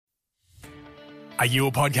Are you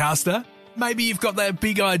a podcaster? Maybe you've got that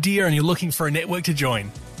big idea and you're looking for a network to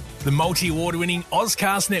join. The multi-award winning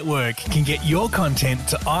Ozcast Network can get your content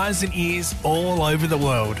to eyes and ears all over the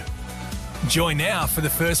world. Join now for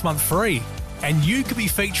the first month free, and you could be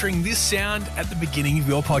featuring this sound at the beginning of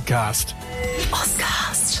your podcast.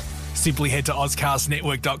 Ozcast. Simply head to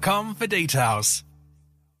ozcastnetwork.com for details.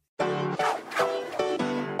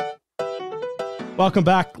 Welcome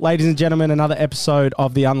back, ladies and gentlemen, another episode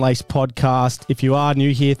of the Unlaced podcast. If you are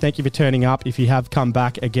new here, thank you for turning up. If you have come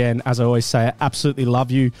back again, as I always say, I absolutely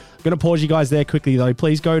love you. I'm going to pause you guys there quickly, though.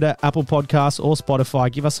 Please go to Apple Podcasts or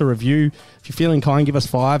Spotify. Give us a review. If you're feeling kind, give us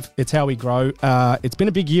 5. It's how we grow. It's been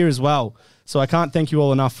a big year as well, so I can't thank you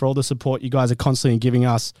all enough for all the support you guys are constantly giving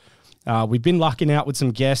us. We've been lucking out with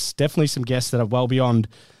some guests, definitely some guests that are well beyond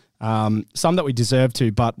some that we deserve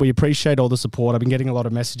to, but we appreciate all the support. I've been getting a lot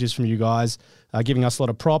of messages from you guys, giving us a lot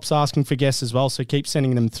of props, asking for guests as well, so keep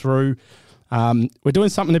sending them through. We're doing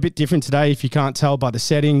something a bit different today, if you can't tell by the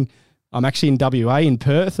setting. I'm actually in WA, in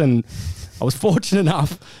Perth, and I was fortunate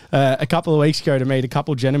enough a couple of weeks ago to meet a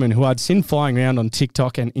couple of gentlemen who I'd seen flying around on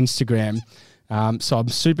TikTok and Instagram. So I'm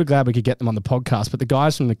super glad we could get them on the podcast. But the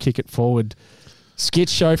guys from the Kick It Forward skit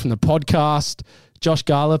show, from the podcast, Josh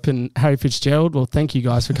Garlop and Harry Fitzgerald, well, thank you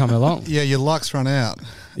guys for coming along. Yeah, your luck's run out.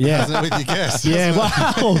 Yeah. Hasn't it, with your guests? Yeah,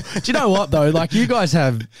 well, do you know what, though? Like, you guys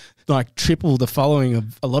have, like, triple the following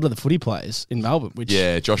of a lot of the footy players in Melbourne, which...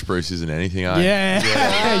 Yeah, Josh Bruce isn't anything, eh? Yeah.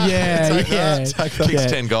 Kicks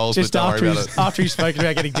 10 goals, just but don't worry about it. After he's spoken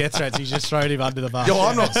about getting death threats, he's just thrown him under the bus. Yo,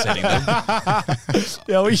 I'm not setting them.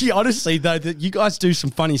 Yeah, well, honestly, though, you guys do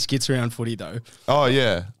some funny skits around footy, though. Oh,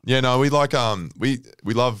 yeah. Yeah, no, we like, we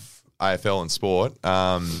love AFL and sport.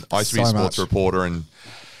 I used to be a sports reporter, and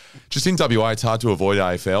just in WA, it's hard to avoid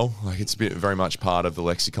AFL. Like, it's very much part of the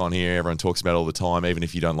lexicon here. Everyone talks about it all the time. Even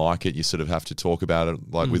if you don't like it, you sort of have to talk about it.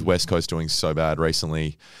 Like with West Coast doing so bad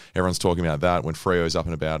recently, everyone's talking about that. When Freo's up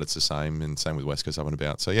and about, it's the same, and same with West Coast up and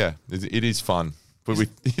about. So yeah, it is fun. But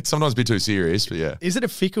it's sometimes a bit too serious, but yeah. Is it a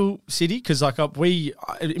fickle city? Because like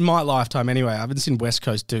in my lifetime anyway, I haven't seen West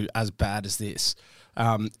Coast do as bad as this.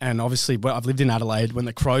 And obviously, I've lived in Adelaide. When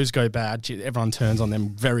the Crows go bad, everyone turns on them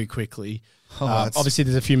very quickly. Obviously,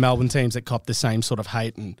 there's a few Melbourne teams that cop the same sort of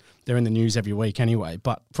hate, and they're in the news every week anyway.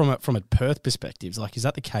 But from a Perth perspective, like, is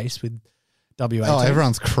that the case with WA? Oh,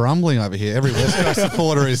 everyone's crumbling over here. Every West Coast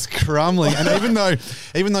supporter is crumbling. And even though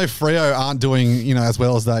Freo aren't doing as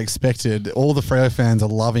well as they expected, all the Freo fans are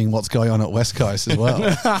loving what's going on at West Coast as well.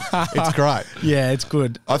 It's great. Yeah, it's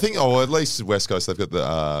good. I think, at least West Coast, they've got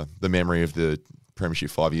the memory of the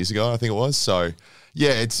Premiership 5 years ago, I think it was. So,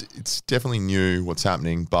 yeah, it's definitely new what's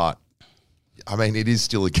happening, but I mean, it is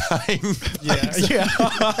still a game. Yeah.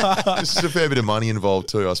 There's a fair bit of money involved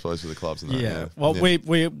too, I suppose, for the clubs. And that. Yeah. Well, we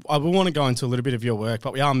want to go into a little bit of your work,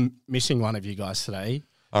 but we are missing one of you guys today.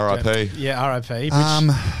 R.I.P. Yeah, R.I.P.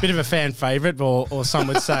 Bit of a fan favourite, or some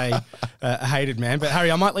would say a hated man. But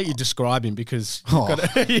Harry, I might let you describe him, because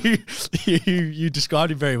you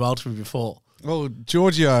described him very well to me before. Well,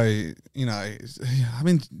 Giorgio,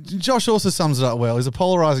 Josh also sums it up well. He's a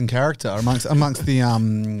polarizing character amongst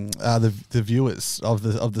the viewers of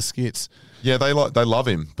the skits. Yeah, they love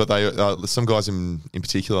him, but some guys in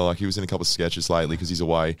particular, like he was in a couple of sketches lately because he's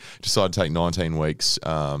away. Decided to take 19 weeks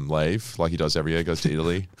leave, like he does every year. Goes to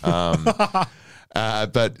Italy.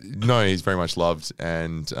 But no, he's very much loved,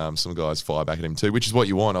 and some guys fire back at him too, which is what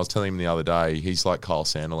you want. I was telling him the other day, he's like Kyle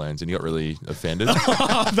Sandilands, and he got really offended.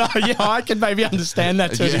 I can maybe understand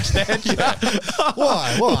that to an extent. Yeah.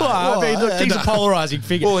 Why? I mean, look, he's a polarising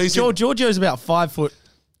figure. Well, Giorgio's about 5'7".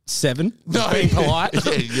 Being polite.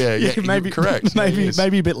 Yeah, maybe correct. Maybe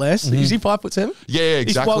a bit less. Is he 5'7"? Yeah,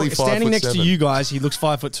 exactly. Standing next to you guys, he looks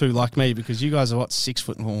 5'2" like me, because you guys are what,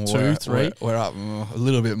 6'2", 3? We're up a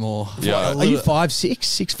little bit more. Yeah. Are you 5'6",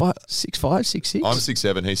 6'5", 6'6"? I'm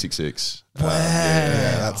 6'7", he's 6'6". Wow.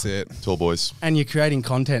 Yeah, that's it. Tall boys. And you're creating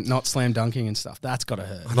content, not slam dunking and stuff. That's got to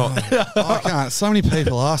hurt. I can't. So many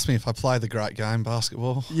people ask me if I play the great game,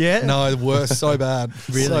 basketball. Yeah. No, worse. So bad.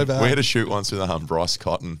 Really? So bad. We had a shoot once with Bryce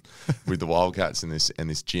Cotton with the Wildcats in this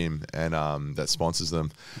gym, and that sponsors them.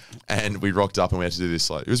 And we rocked up and we had to do this,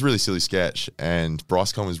 like, it was a really silly sketch, and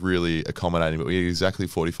Bryce Cotton was really accommodating, but we had exactly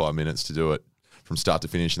 45 minutes to do it from start to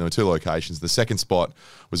finish, and there were 2 locations. The second spot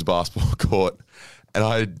was a basketball court, and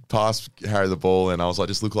I had passed Harry the ball, and I was like,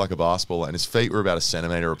 just look like a basketball, and his feet were about a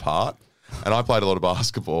centimetre apart. And I played a lot of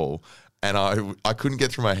basketball, And I couldn't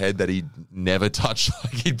get through my head that he'd never touched,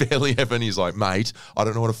 like he'd barely ever. And he's like, mate, I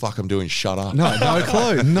don't know what the fuck I'm doing. Shut up. No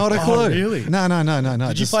clue. Not a clue. Really? No.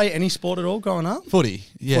 Did you play any sport at all growing up? Footy?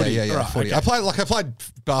 Yeah. Right, Footy. okay. I played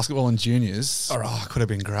basketball in juniors. All right. Oh, could have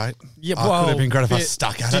been great. Yeah, could have been great if I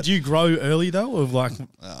stuck at it. Did you grow early though, or like?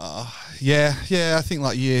 Yeah. I think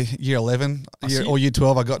like year 11 or year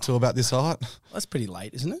 12, I got to about this height. That's pretty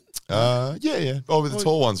late, isn't it? Yeah. Oh, the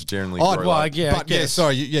tall ones generally.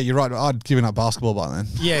 Sorry. You're right. I'd given up basketball by then.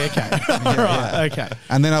 Yeah. Okay. Okay.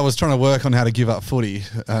 And then I was trying to work on how to give up footy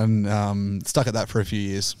and stuck at that for a few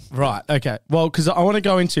years. Right. Okay. Well, because I want to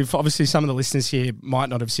go into, obviously some of the listeners here might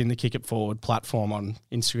not have seen the Kick It Forward platform on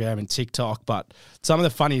Instagram and TikTok, but some of the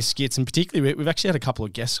funniest skits, and particularly we've actually had a couple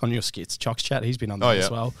of guests on your skits. Chocs Chat, he's been on there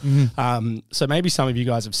as well. Mm-hmm. So maybe some of you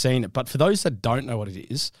guys have seen it, but for those that don't know what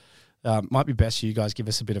it is, might be best you guys give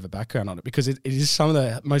us a bit of a background on it, because it is some of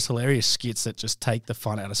the most hilarious skits that just take the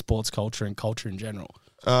fun out of sports culture and culture in general.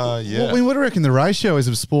 Yeah. Well, what do you reckon the ratio is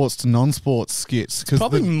of sports to non-sports skits?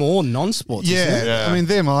 Probably more non-sports. Isn't it? Yeah. I mean,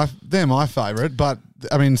 they're my favourite, but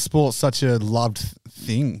I mean, sport's such a loved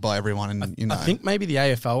thing by everyone, and I think maybe the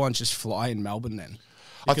AFL ones just fly in Melbourne then.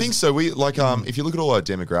 I think so. We if you look at all our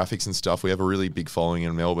demographics and stuff, we have a really big following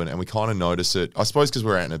in Melbourne, and we kind of notice it. I suppose because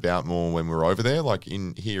we're out and about more when we're over there. Like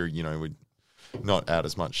in here, we're not out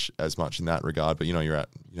as much in that regard. But you're out,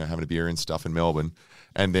 having a beer and stuff in Melbourne,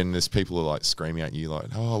 and then there's people who are like screaming at you,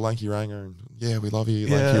 like, "Oh, Lanky Ranger, and yeah, we love you,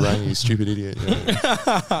 Lanky Ranger, you stupid idiot."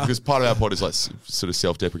 Because part of our pod is like sort of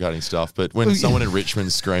self-deprecating stuff. But when someone in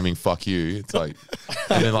Richmond's screaming "fuck you," it's like,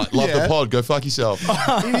 and then like, "Love the pod, go fuck yourself."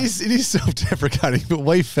 It is self-deprecating, but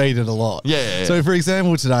we feed it a lot. Yeah. So for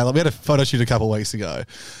example, today, like we had a photo shoot a couple of weeks ago.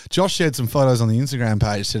 Josh shared some photos on the Instagram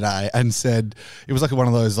page today and said it was like one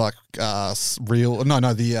of those like like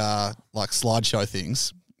slideshow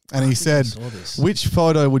things. And he said, which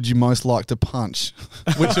photo would you most like to punch?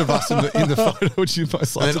 Which of us in the photo would you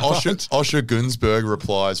most like to punch? Osher Gunsberg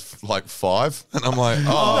replies like 5. And I'm like,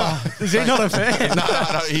 is he not a fan?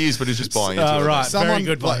 No, he is, but he's just buying into it. Right, very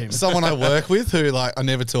good by him. Someone I work with who like I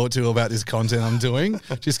never talk to about this content I'm doing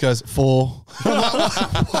just goes, 4. I'm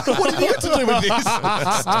like, what did you have to do with this?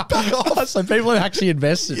 Back off. So people are actually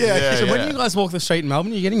invested. Yeah. When you guys walk the street in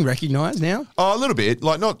Melbourne, are you getting recognised now? A little bit.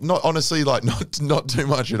 Like not honestly, like not too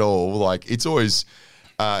much at all. Like it's always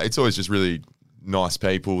just really nice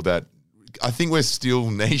people that I think we're still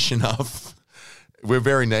niche enough. We're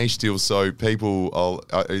very niche still, so people,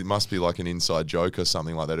 it must be like an inside joke or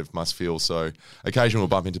something like that. It must feel so. Occasionally we'll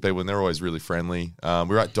bump into people and they're always really friendly. We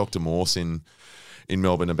were at Dr. Morse in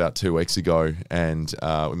Melbourne about 2 weeks ago, and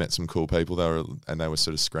we met some cool people. They were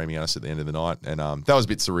sort of screaming at us at the end of the night, and that was a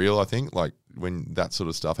bit surreal. I think, like when that sort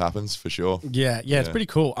of stuff happens, for sure. Yeah, it's pretty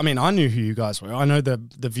cool. I mean, I knew who you guys were. I know the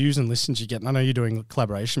views and listens you get, and I know you're doing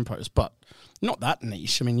collaboration posts, but not that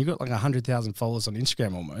niche. I mean, you got like 100,000 followers on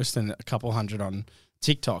Instagram almost, and a couple hundred on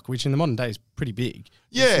TikTok, which in the modern day is pretty big.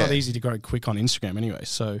 Yeah, it's not easy to grow quick on Instagram anyway.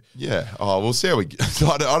 So yeah, we'll see how we.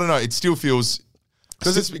 I don't know. It still feels.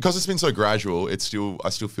 Because it's been so gradual, I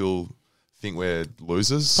still think we're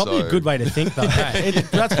losers. Probably a good way to think, though.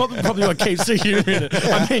 That's probably what keeps the humour in it.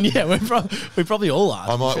 I mean, yeah, we probably all are.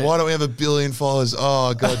 I'm like, why don't we have 1 billion followers?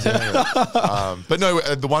 Oh, God damn it. But no,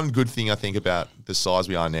 the one good thing I think about the size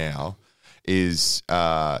we are now is,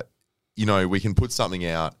 we can put something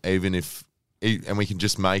out and we can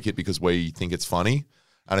just make it because we think it's funny.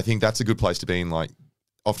 And I think that's a good place to be in. Like,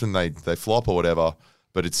 often they flop or whatever,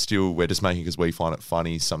 but it's still, we're just making because we find it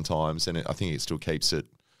funny sometimes. And I think it still keeps it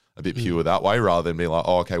a bit pure that way rather than be like,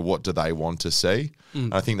 oh, okay, what do they want to see?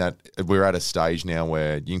 And I think that we're at a stage now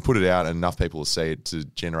where you can put it out and enough people will see it to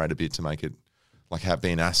generate a bit to make it like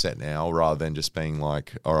be an asset now rather than just being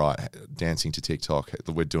like, all right, dancing to TikTok.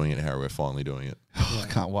 We're doing it how we're finally doing it. I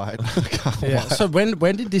can't wait. Can't wait. So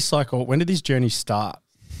when did this journey start?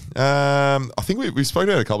 I think we've spoken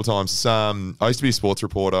about it a couple of times. I used to be a sports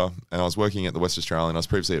reporter and I was working at the West Australian. I was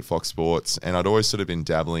previously at Fox Sports and I'd always sort of been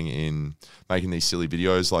dabbling in making these silly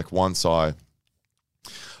videos. Like once I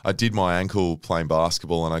did my ankle playing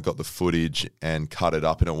basketball and I got the footage and cut it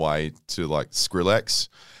up in a way to like Skrillex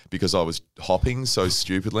because I was hopping so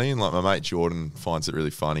stupidly. And like my mate Jordan finds it really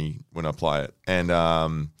funny when I play it.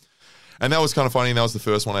 And that was kind of funny. And that was the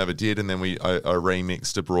first one I ever did. And then I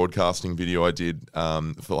remixed a broadcasting video I did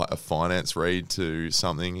for like a finance read to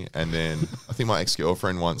something. And then I think my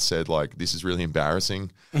ex-girlfriend once said like, this is really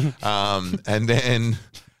embarrassing. And then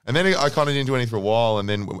I kind of didn't do anything for a while. And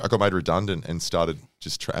then I got made redundant and started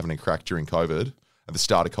just having a crack during COVID, at the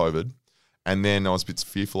start of COVID. And then I was a bit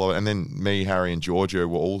fearful of it. And then me, Harry and Georgia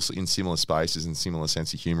were all in similar spaces and similar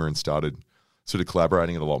sense of humour and started sort of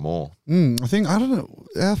collaborating it a lot more. I think, I don't know,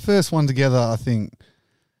 our first one together, I think,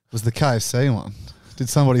 was the KFC one. Did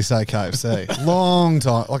somebody say KFC? Long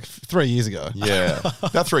time, like 3 years ago. Yeah,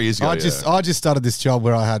 about 3 years ago. I just started this job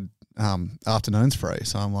where I had afternoons free,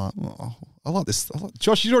 so I'm like, oh, I like this.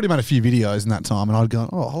 Josh, you'd already made a few videos in that time, and I'd go,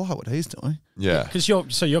 oh, I like what he's doing. Yeah, because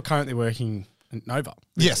you're currently working at Nova.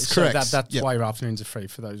 Yes, so correct. That's why your afternoons are free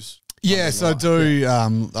for those. Yeah, so I do.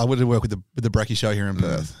 I would work with the Brecky show here in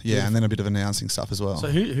Perth. Yeah, and then a bit of announcing stuff as well. So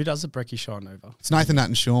who does the Brecky show on Nova? It's Nathan, Nat,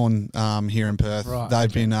 and Sean here in Perth. Right,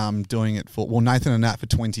 They've been doing it for Nathan and Nat for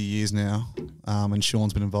 20 years now, and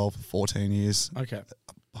Sean's been involved for 14 years. Okay,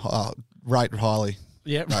 rate highly.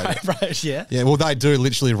 Yeah, right, yeah. Yeah, well, they do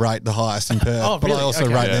literally rate the highest in Perth, Oh, but really? I also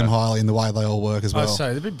Okay. rate them highly in the way they all work as well. Oh,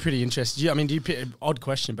 so they've been pretty interested. I mean, do you pick, odd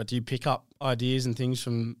question, but do you pick up ideas and things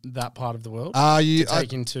from that part of the world to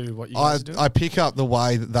take into what you guys are doing? I pick up the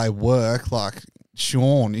way that they work. Like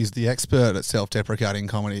Sean is the expert at self-deprecating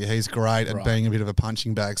comedy. He's great at being a bit of a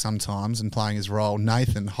punching bag sometimes and playing his role.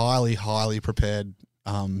 Nathan, highly prepared.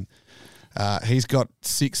 He's got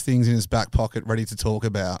 6 things in his back pocket ready to talk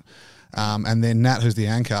about. And then Nat, who's the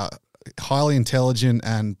anchor, highly intelligent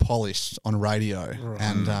and polished on radio. Right.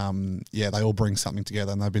 And they all bring something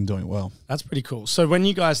together, and they've been doing it well. That's pretty cool. So when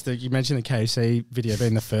you guys, you mentioned the KFC video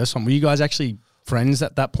being the first one, were you guys actually friends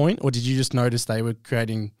at that point, or did you just notice they were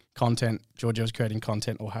creating content, Georgia was creating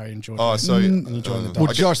content, or Harry and Georgia? Oh, so and you joined the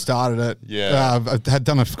well, Josh started it. Yeah. I had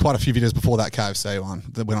done quite a few videos before that KFC one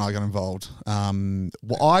when I got involved.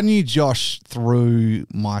 I knew Josh through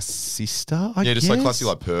my sister, I just guess. like classically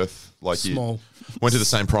like Perth. Like Small. You went to the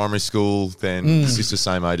same primary school, then sister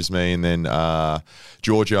same age as me, and then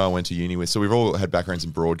Georgia I went to uni with. So we've all had backgrounds in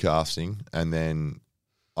broadcasting, and then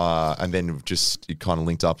just it kind of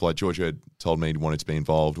linked up. Like Georgia had told me he wanted to be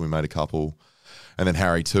involved. We made a couple, and then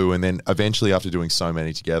Harry too. And then eventually, after doing so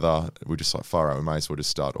many together, we're just like, far out, we may as well just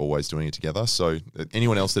start always doing it together. So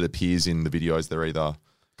anyone else that appears in the videos, they're either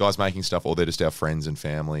guys making stuff, or they're just our friends and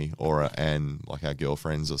family, or and like our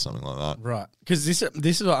girlfriends or something like that. Right, because this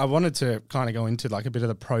is what I wanted to kind of go into, like a bit of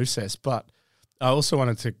the process, but I also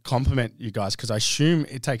wanted to compliment you guys because I assume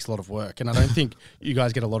it takes a lot of work, and I don't think you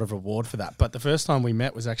guys get a lot of reward for that. But the first time we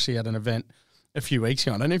met was actually at an event a few weeks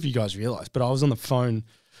ago. I don't know if you guys realised, but I was on the phone,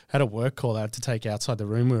 had a work call I had to take outside the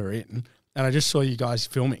room we were in, and I just saw you guys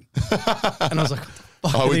filming, and I was like,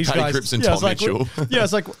 with Paddy Cripps and Tom Mitchell. I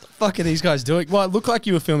was like, what the fuck are these guys doing? Well, it looked like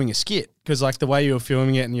you were filming a skit because like the way you were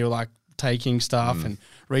filming it and you were like taking stuff and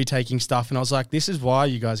retaking stuff. And I was like, this is why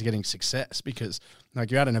you guys are getting success, because like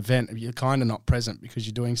you're at an event, you're kind of not present because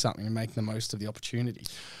you're doing something and making the most of the opportunity.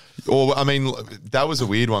 Or, I mean, that was a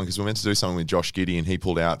weird one because we were meant to do something with Josh Giddey and he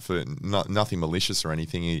pulled out for nothing malicious or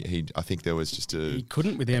anything. I think there was just He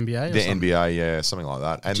couldn't with the NBA or the something. NBA, yeah, something like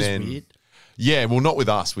that. And Just then weird. Yeah, well, not with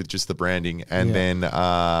us, with just the branding, and then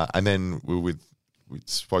we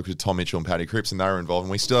spoke to Tom Mitchell and Paddy Cripps, and they were involved,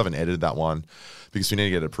 and we still haven't edited that one because we need to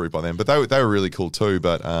get it approved by them. But they were really cool too.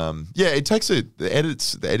 But it takes the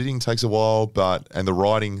editing takes a while, and the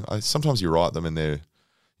writing. Sometimes you write them and you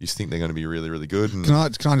just think they're going to be really, really good. And Can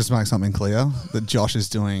I just make something clear that Josh is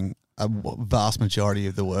doing a vast majority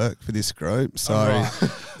of the work for this group? So,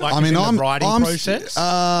 Like in the writing process.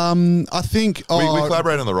 I think we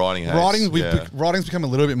collaborate on the writing. Writing's become a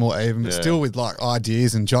little bit more even, but still with like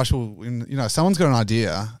ideas. And Josh will, someone's got an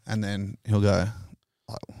idea, and then he'll go,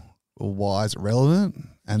 like, well, why is it relevant?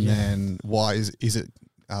 And then why is it?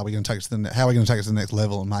 Are we going to take it to how are we going to take it to the next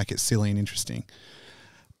level and make it silly and interesting?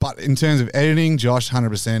 But in terms of editing, Josh,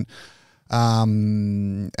 100%.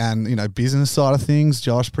 And business side of things,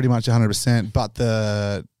 Josh, pretty much 100%. But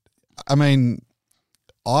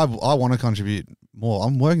I want to contribute more.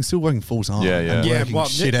 I'm still working full time. Yeah. Working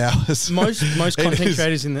shit hours. Most content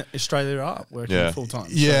creators in Australia are working full time.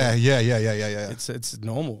 Yeah. It's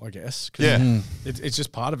normal, I guess. 'Cause it's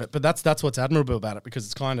just part of it. But that's what's admirable about it, because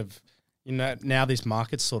it's kind of, now this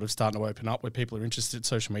market's sort of starting to open up where people are interested.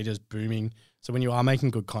 Social media is booming. So when you are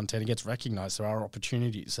making good content, it gets recognized. There are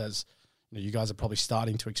opportunities, as you guys are probably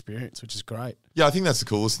starting to experience, which is great. Yeah, I think that's the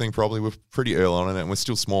coolest thing probably. We're pretty early on in it and we're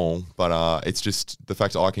still small, but it's just the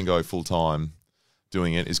fact that I can go full time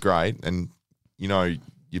doing it is great. And,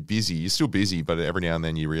 you're busy. You're still busy, but every now and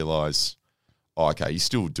then you realise, okay, you're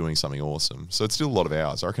still doing something awesome. So it's still a lot of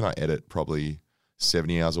hours. I reckon I edit probably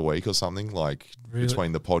 70 hours a week or something, like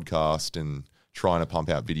between the podcast and trying to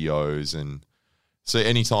pump out videos. And so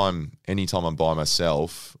anytime I'm by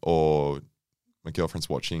myself or my girlfriend's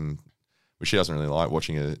watching, well, she doesn't really like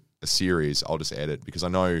watching a series, I'll just edit, because I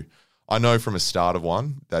know from a start of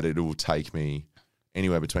one that it will take me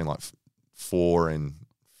anywhere between like 4 and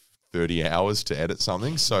 30 hours to edit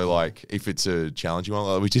something. So like if it's a challenging one,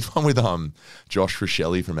 like we did one with Josh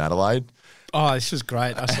Rochelle from Adelaide. Oh, this is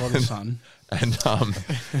great. I saw this one.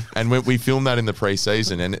 And we filmed that in the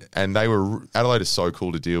pre-season, and Adelaide is so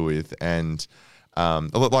cool to deal with, and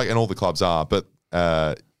and all the clubs are, but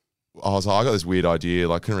I was like, I got this weird idea,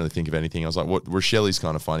 like couldn't really think of anything. I was like, what, Rochelle's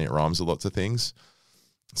kind of funny, it rhymes with lots of things.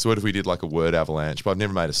 So what if we did like a word avalanche? But I've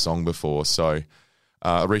never made a song before, so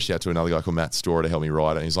I reached out to another guy called Matt Storer to help me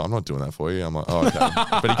write it. And he's like, I'm not doing that for you. I'm like, oh, okay.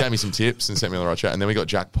 But he gave me some tips and sent me on the right track. And then we got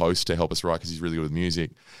Jack Post to help us write because he's really good with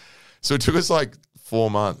music. So it took us like 4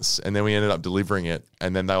 months, and then we ended up delivering it.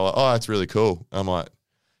 And then they were like, oh, that's really cool. I'm like,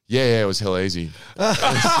 yeah, it was hell easy. Josh,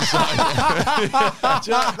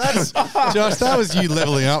 that was you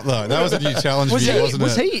leveling up, though. That was a new challenge for you, wasn't it?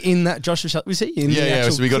 Was he in that, Josh? Was he in the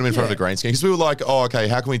actual... So we got him in front of the green screen. Because we were like, oh, okay,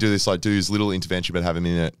 how can we do this? Like, do this little intervention, but have him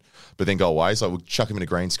in it, but then go away. So we'll chuck him in a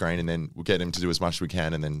green screen, and then we'll get him to do as much as we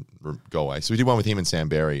can, and then go away. So we did one with him and Sam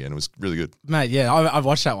Berry, and it was really good. Mate, yeah, I've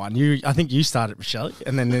watched that one. I think you started, Rochelle,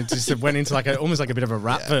 and then it just went into like almost like a bit of a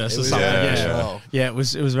rap verse or something. Yeah, it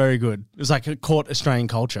was very good. It was like it caught Australian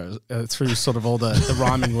culture through sort of all the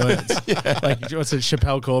rhyming words. Like what's it?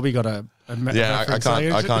 Chappelle Corby got a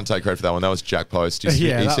I can't take credit for that one. That was Jack Post.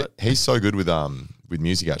 He's so good with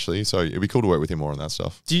music actually. So it'd be cool to work with him more on that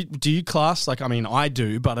stuff. Do you class, like, I mean, I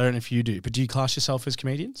do, but I don't know if you do. But do you class yourself as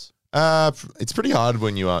comedians? It's pretty hard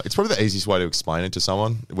when you are. It's probably the easiest way to explain it to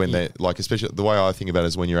someone when they like, especially the way I think about it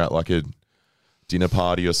is when you're at like a dinner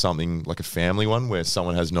party or something, like a family one where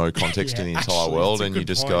someone has no context in the entire world, and you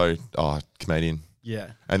just go, oh, comedian.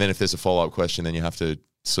 Yeah. And then if there's a follow-up question, then you have to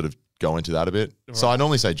sort of go into that a bit. Right. So I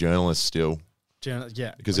normally say journalist still.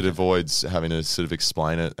 Because it avoids having to sort of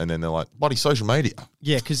explain it, and then they're like, bloody social media.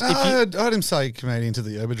 Yeah, because I heard him say comedian to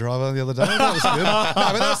the Uber driver the other day. That was good.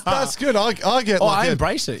 That's good. I get I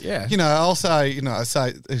embrace it, yeah. You know, I'll say,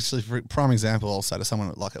 actually, for prime example, I'll say to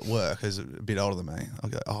someone like at work who's a bit older than me, I'll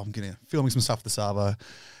go, oh, I'm filming some stuff for the Savo.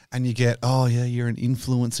 And you get, oh, yeah, you're an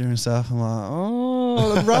influencer and stuff. I'm like,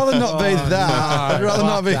 oh, I'd rather not be that. No, I'd rather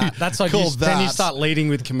not be That's like called that. Then you start leading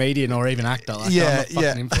with comedian or even actor. Like, yeah, I'm not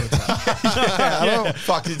fucking influencer.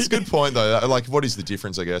 Fuck, it's a good point, though. Like, what is the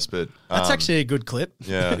difference, I guess? But that's actually a good clip.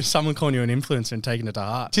 Yeah. Someone calling you an influencer and taking it to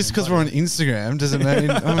heart. Just because we're on Instagram doesn't mean...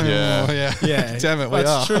 yeah. Damn it, we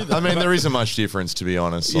are. True, I mean, there isn't much difference, to be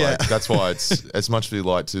honest. Like, that's why it's as much as we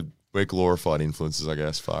like to... We're glorified influencers, I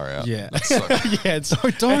guess, far out. Yeah. Don't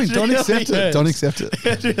accept it. Don't accept it.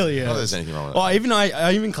 It really is. Not that there's anything wrong with that.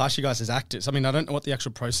 I even class you guys as actors. I mean, I don't know what the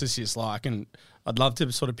actual process is like, and I'd love to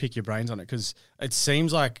sort of pick your brains on it, because it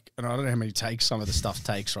seems like, and I don't know how many takes some of the stuff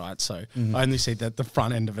takes, right? So I only see the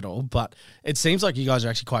front end of it all, but it seems like you guys are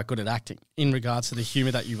actually quite good at acting in regards to the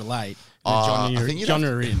humour that you relate. I think you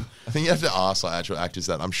have to ask like actual actors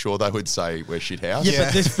that. I'm sure they would say we're shit house.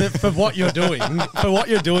 Yeah, but for what you're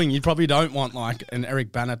doing, you probably don't want like an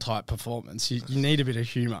Eric Bana type performance. You need a bit of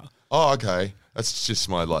humour. Oh, okay. That's just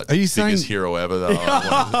my Are you biggest hero ever.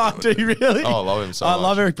 Though. Do you really? Oh, I love him so much. I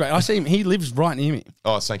love Eric Bana. I see him. He lives right near me.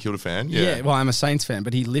 Oh, St Kilda fan? Yeah. Well, I'm a Saints fan,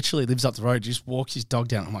 but he literally lives up the road, just walks his dog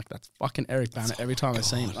down. I'm like, that's fucking Eric Bana every time I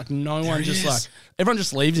see him. Like, everyone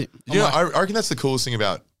just leaves him. I reckon that's the coolest thing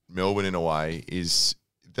about Melbourne in a way is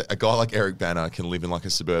that a guy like Eric Bana can live in like a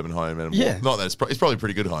suburban home, and not that it's probably a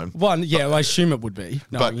pretty good home. I assume it would be.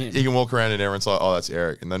 But he can walk around and everyone's like, oh, that's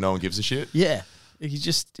Eric, and then no one gives a shit. Yeah. He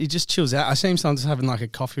just chills out. I see him sometimes having like a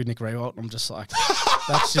coffee with Nick Riewoldt, and I'm just like,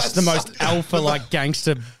 that's just the most alpha like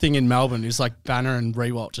gangster thing in Melbourne. Is like Banner and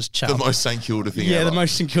Riewoldt just chat. The most St Kilda thing ever. Yeah, the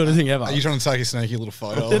most St Kilda thing ever. Are you trying to take a sneaky little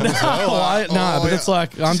photo? But it's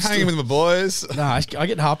like I'm just hanging with my boys. No, I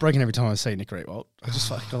get heartbroken every time I see Nick Riewoldt. I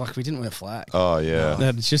just like we didn't wear a flag. Oh yeah,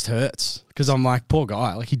 it just hurts because I'm like, poor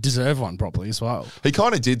guy. Like he deserved one properly as well. He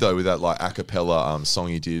kind of did though with that like a cappella song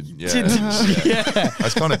he did. Yeah,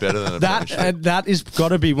 that's kind of better than that is got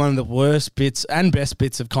to be one of the worst bits and best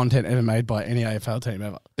bits of content ever made by any AFL team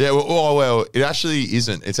ever. Yeah, well, it actually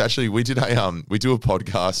isn't. It's actually we do a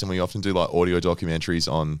podcast, and we often do like audio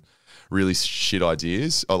documentaries on really shit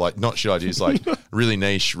ideas, or like not shit ideas, like really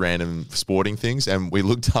niche random sporting things. And we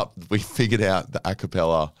figured out the a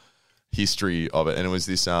cappella history of it, and it was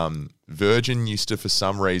this Virgin used to, for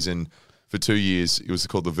some reason, for 2 years, it was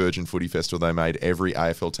called the Virgin Footy Festival. They made every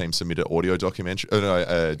AFL team submit an audio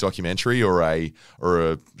documentary or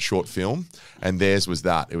a short film, and theirs was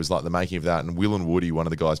that. It was like the making of that, and Will and Woody, one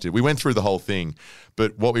of the guys, did. We went through the whole thing,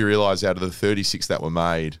 but what we realised out of the 36 that were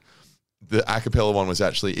made, the a cappella one was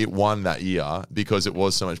actually, it won that year because it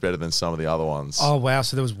was so much better than some of the other ones. Oh, wow.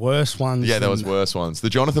 So there was worse ones. Yeah, there was worse ones. The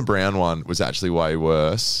Jonathan Brown one was actually way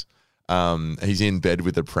worse. He's in bed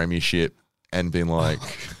with the premiership and been like...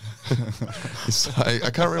 It's like, I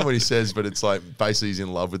can't remember what he says, but it's like basically he's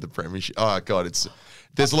in love with the premiership. Oh God,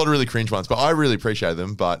 there's a lot of really cringe ones, but I really appreciate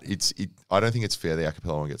them. But I don't think it's fair the a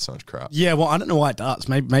cappella one gets so much crap. Yeah, well, I don't know why it does.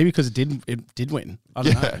 Maybe because it did win. I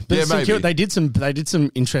don't know. But maybe. They did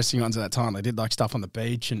some interesting ones at that time. They did like stuff on the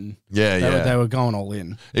beach and they were going all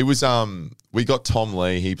in. It was we got Tom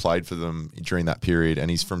Lee. He played for them during that period,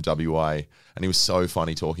 and he's from WA. And he was so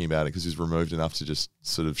funny talking about it because he was removed enough to just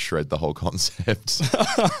sort of shred the whole concept.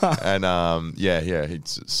 And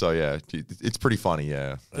it's pretty funny.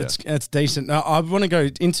 Yeah, it's decent. Now, I want to go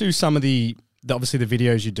into some of the obviously the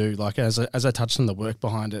videos you do. Like as I touched on the work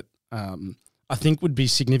behind it, I think would be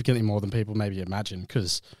significantly more than people maybe imagine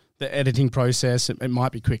because the editing process it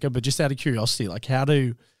might be quicker. But just out of curiosity, like how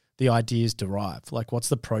do the ideas derive? Like what's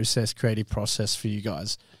the creative process for you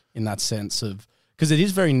guys in that sense of? Because it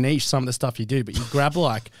is very niche, some of the stuff you do, but you grab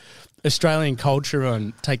like Australian culture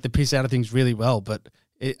and take the piss out of things really well. But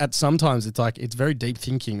sometimes it's like it's very deep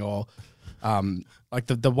thinking, or like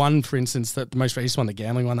the one, for instance, the most recent one, the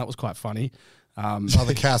gambling one, that was quite funny.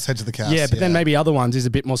 The cast, heads of the cast. Yeah, but then maybe other ones is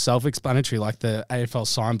a bit more self-explanatory, like the AFL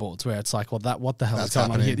signboards, where it's like, well, what the hell is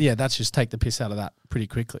going on here? Yeah, that's just take the piss out of that pretty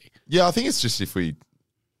quickly. Yeah, I think it's just if we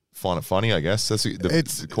find it funny, I guess. That's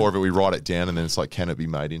the core of it. We write it down and then it's like, can it be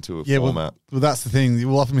made into a format? Well, that's the thing.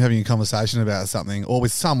 We'll often be having a conversation about something or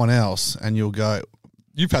with someone else and you'll go,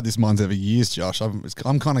 you've had this mindset for years, Josh.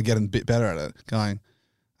 I'm kind of getting a bit better at it, going,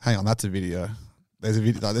 hang on, that's a video. There's a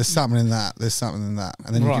video. Like, there's something in that. There's something in that.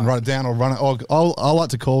 And then you can write it down or run it. Or I like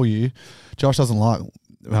to call you. Josh doesn't like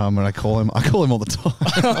when I call him all the time.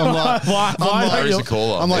 I'm like, why is a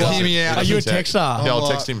caller? I'm like, hear me out. Are you a texter? Yeah, I'll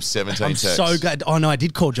text him 17 I'm texts. so glad. Oh no, I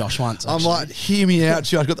did call Josh once. Actually. I'm like, hear me out,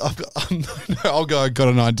 Josh. I'll go, got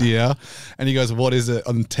an idea. And he goes, what is it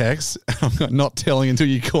on text? And I'm like, not telling until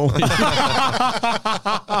you call me.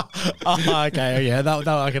 Okay, yeah, that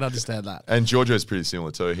I can understand that. And Giorgio's pretty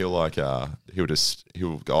similar too. He'll go,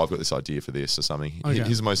 I've got this idea for this or something. Okay.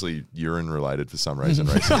 He's mostly urine related for some reason.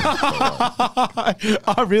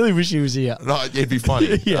 I really wish he was here. No, it'd be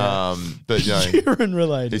funny. Yeah. But you know, urine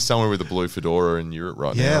related. He's somewhere with a blue fedora in Europe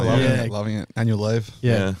right now. Loving it. Annual leave.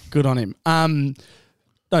 Yeah, good on him.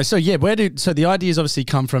 No, so yeah, so the ideas obviously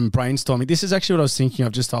come from brainstorming. This is actually what I was thinking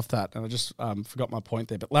of just off that, and I just forgot my point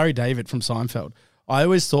there. But Larry David from Seinfeld, I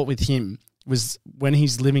always thought with him was when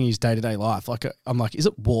he's living his day-to-day life, like I'm like, is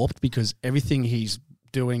it warped because everything he's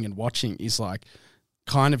doing and watching is like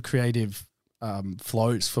kind of creative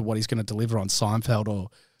flows for what he's going to deliver on Seinfeld or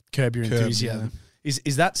Curb Your Enthusiasm. Yeah.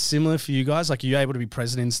 Is that similar for you guys? Like, are you able to be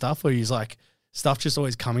present in stuff, or is like stuff just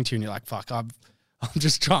always coming to you and you're like, fuck,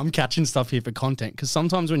 I'm catching stuff here for content? Because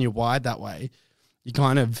sometimes when you're wired that way, you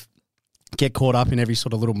kind of get caught up in every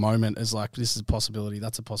sort of little moment as like, this is a possibility,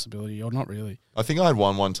 that's a possibility, or not really. I think I had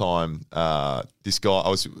one time. This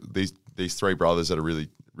guy, these three brothers that are really,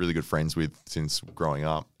 really good friends with since growing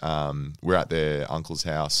up. We're at their uncle's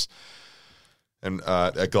house. And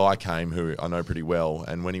a guy came who I know pretty well,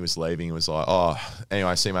 and when he was leaving, he was like, "Oh,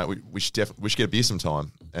 anyway, see, mate, we should get a beer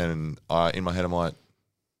sometime." And in my head, I'm like,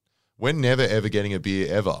 "We're never ever getting a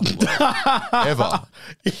beer ever, ever."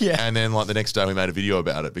 Yeah. And then like the next day, we made a video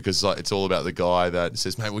about it because like it's all about the guy that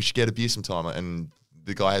says, "Mate, we should get a beer sometime," and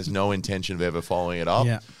the guy has no intention of ever following it up.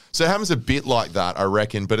 Yeah. So it happens a bit like that, I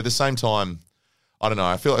reckon. But at the same time, I don't know.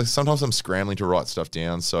 I feel like sometimes I'm scrambling to write stuff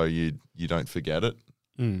down so you don't forget it.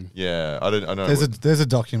 Yeah, I know. There's a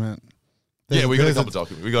document. We got a couple of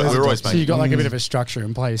documents. We're always making. So you got like a bit of a structure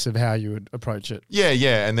in place of how you would approach it.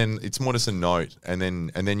 Yeah, and then it's more just a note, and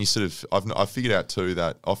then you sort of. I've figured out too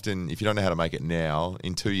that often if you don't know how to make it now,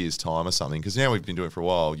 in 2 years' time or something, because now we've been doing it for a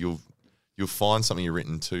while, you'll find something you've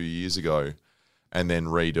written 2 years ago, and then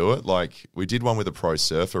redo it. Like we did one with a pro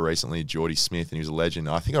surfer recently, Geordie Smith, and he was a legend.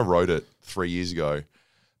 I think I wrote it 3 years ago.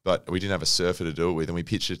 But we didn't have a surfer to do it with, and we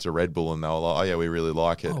pitched it to Red Bull, and they were like, "Oh yeah, we really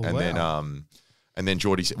like it." And then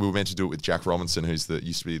Geordie, we were meant to do it with Jack Robinson, who's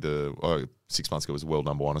used to be 6 months ago was the world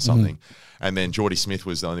number one or something. And then Geordie Smith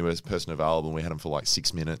was the only person available, and we had him for like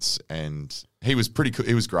 6 minutes, and he was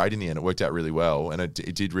he was great in the end. It worked out really well, and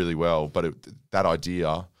it did really well. But that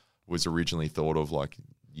idea was originally thought of like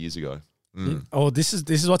years ago. Oh, this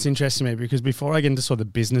is what's interesting to me, because before I get into sort of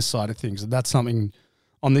the business side of things, that's something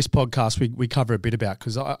on this podcast we cover a bit about,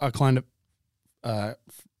 because I kind of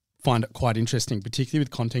find it quite interesting, particularly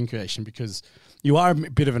with content creation, because you are a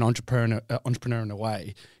bit of an entrepreneur in a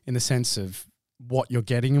way, in the sense of what you're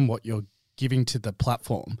getting and what you're giving to the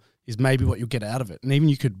platform is maybe what you'll get out of it. And even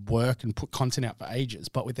you could work and put content out for ages,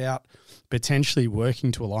 but without potentially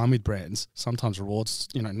working to align with brands, sometimes rewards,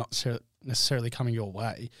 not necessarily coming your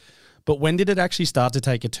way. But when did it actually start to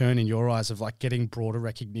take a turn in your eyes of like getting broader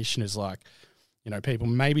recognition as like, people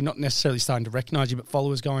maybe not necessarily starting to recognize you, but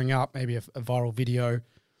followers going up, maybe a viral video,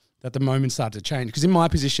 that the moment started to change? Because in my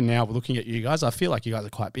position now, we're looking at you guys, I feel like you guys are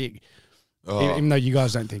quite big. Even though you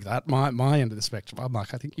guys don't think that, my end of the spectrum, I'm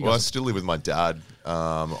like, I think you guys. Well, I still live with my dad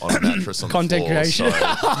on a mattress on Content the floor. creation.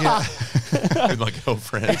 So, with my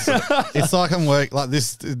girlfriend. So. It's like I'm working like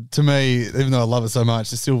this to me, even though I love it so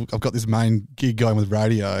much, it's still, I've got this main gig going with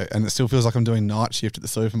radio and it still feels like I'm doing night shift at the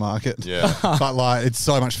supermarket. Yeah. But like, it's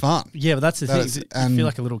so much fun. Yeah, but that's the thing. You feel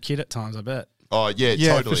like a little kid at times, I bet. Oh, yeah,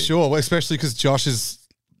 Yeah, totally. for sure. Well, especially because Josh is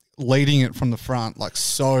leading it from the front, like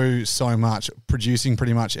so much, producing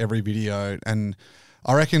pretty much every video. And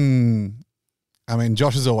I reckon,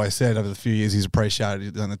 Josh has always said over the few years he's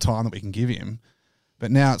appreciated the time that we can give him.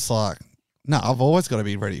 But now it's like, no, I've always got to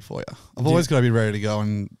be ready for you. I've always got to be ready to go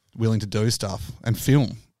and willing to do stuff and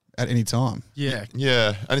film at any time. Yeah.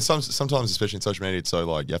 Yeah. And it's sometimes, especially in social media, it's so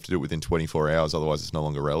like you have to do it within 24 hours, otherwise it's no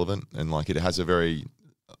longer relevant. And like it has a very,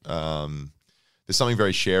 there's something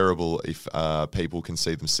very shareable if people can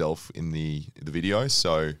see themselves in the video.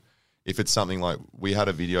 So if it's something like, we had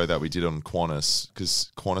a video that we did on Qantas,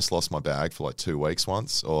 because Qantas lost my bag for like 2 weeks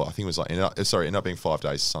once, or I think it was like, ended up being 5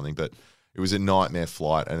 days or something, but it was a nightmare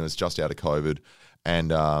flight and it was just out of COVID.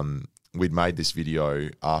 And we'd made this video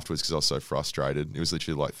afterwards because I was so frustrated. It was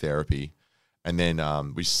literally like therapy. And then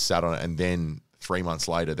we sat on it, and then 3 months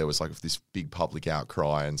later, there was like this big public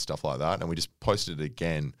outcry and stuff like that. And we just posted it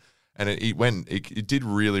again. And it did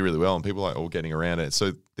really, really well, and people are like all getting around it.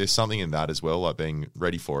 So there's something in that as well, like being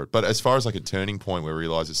ready for it. But as far as like a turning point where we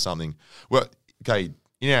realise it's something, well, okay,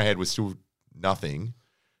 in our head we're still nothing,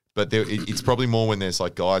 but it's probably more when there's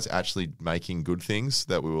like guys actually making good things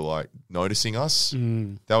that we were like noticing us.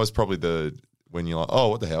 That was probably when you're like, oh,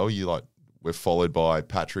 what the hell? You like, we're followed by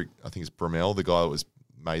Patrick, I think it's Bromell, the guy that was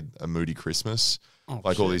made A Moody Christmas.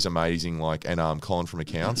 All these amazing, like, and Colin from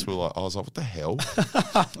Accounts. I was like, what the hell?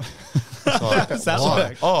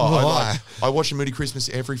 I watch A Moody Christmas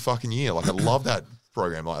every fucking year. Like, I love that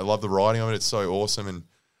program. Like, I love the writing of it. It's so awesome. And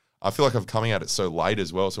I feel like I'm coming at it so late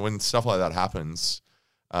as well. So when stuff like that happens,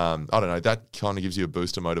 I don't know, that kind of gives you a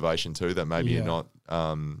boost of motivation too, that maybe you're not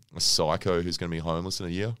a psycho who's going to be homeless in a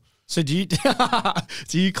year. So do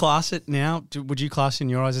you class it now? Would you class it in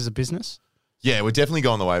your eyes as a business? Yeah, we're definitely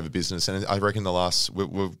going the way of a business, and I reckon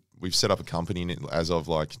we've set up a company as of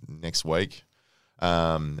like next week.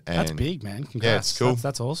 That's big, man. Congrats. Yeah, it's cool.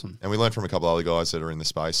 That's awesome. And we learned from a couple of other guys that are in the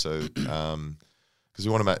space. So, because we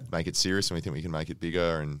want to make it serious, and we think we can make it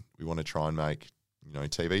bigger, and we want to try and make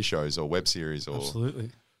TV shows or web series or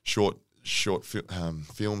absolutely short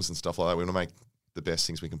films and stuff like that. We want to make the best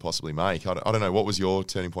things we can possibly make. I don't know. What was your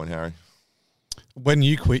turning point, Harry? When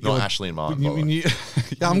you quit, not Ashley and Mark.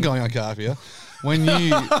 Yeah, I'm going on calf here. When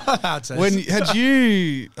you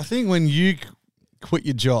quit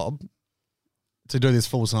your job to do this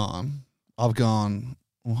full time, I've gone,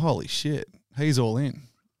 well, holy shit, he's all in.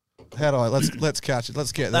 How do I let's catch it?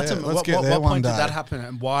 Let's get there. Let's get there one day. What point did that happen,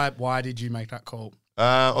 and why did you make that call?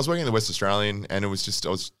 I was working in the West Australian, and it was just I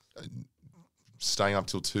was staying up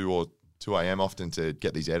till 2 a.m. often to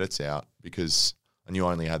get these edits out, because I knew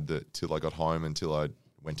I only had till I got home until I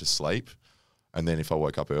went to sleep, and then if I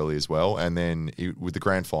woke up early as well. And then with the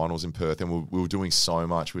grand finals in Perth, and we were doing so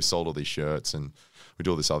much. We sold all these shirts and we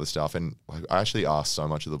do all this other stuff. And I actually asked so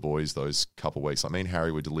much of the boys those couple of weeks. Like, me and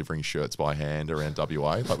Harry were delivering shirts by hand around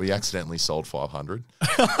WA. Like, we accidentally sold 500.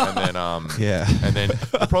 And then And then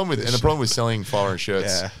the problem with selling 500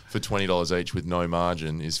 shirts for $20 each with no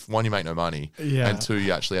margin is, one, you make no money, and two,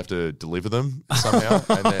 you actually have to deliver them somehow.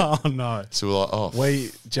 And then, oh no! So we're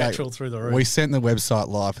like, petrol through the roof. We sent the website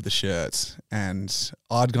live for the shirts, and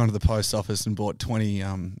I'd gone to the post office and bought 20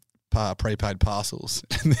 prepaid parcels,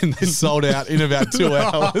 and then they sold out in about 2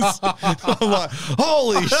 hours. I'm like,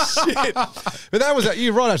 holy shit! But that was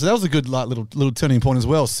you're right. Actually, that was a good little turning point as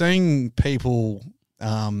well. Seeing people,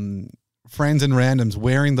 friends and randoms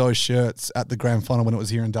wearing those shirts at the grand final when it was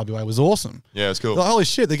here in WA was awesome. Yeah, it's cool. Like, holy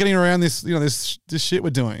shit! They're getting around this, this shit we're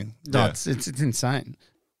doing. No, it's insane.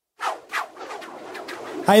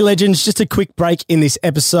 Hey legends, just a quick break in this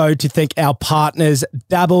episode to thank our partners,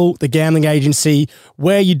 Dabble, the gambling agency,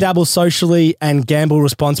 where you dabble socially and gamble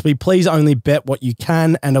responsibly. Please only bet what you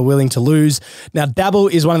can and are willing to lose. Now, Dabble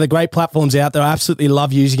is one of the great platforms out there. I absolutely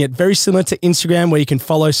love using it. Very similar to Instagram, where you can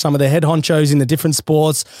follow some of the head honchos in the different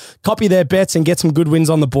sports, copy their bets and get some good wins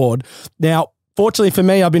on the board. Now, Fortunately for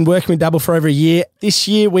me, I've been working with Dabble for over a year. This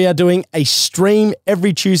year, we are doing a stream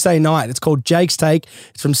every Tuesday night. It's called Jake's Take.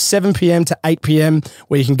 It's from 7 p.m. to 8 p.m.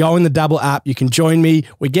 where you can go in the Dabble app. You can join me.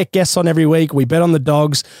 We get guests on every week. We bet on the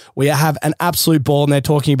dogs. We have an absolute ball, and they're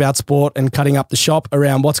talking about sport and cutting up the shop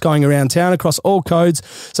around what's going around town across all codes.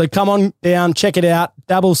 So come on down, check it out.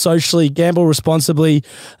 Dabble socially, gamble responsibly,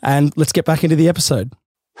 and let's get back into the episode.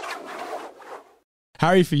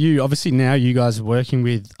 Harry, for you, obviously now you guys are working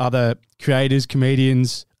with other creators,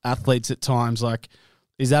 comedians, athletes at times. Like,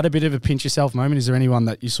 is that a bit of a pinch yourself moment? Is there anyone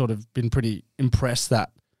that you sort of been pretty impressed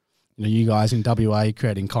that, you know, you guys in WA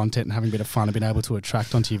creating content and having a bit of fun have been able to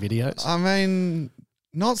attract onto your videos? I mean,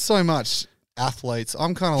 not so much athletes.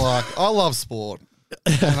 I'm kind of like, I love sport.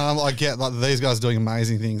 And I get like these guys doing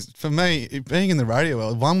amazing things. For me, being in the radio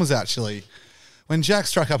world, one was actually when Jack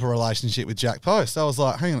struck up a relationship with Jack Post. I was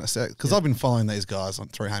like, hang on a sec, because I've been following these guys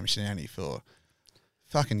through Hamish and Andy for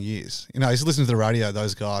fucking years. You know, I used to listen to the radio,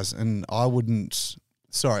 those guys, and I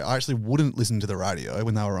actually wouldn't listen to the radio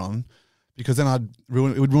when they were on, because then it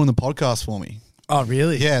would ruin the podcast for me. Oh,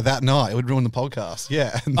 really? Yeah, that night it would ruin the podcast.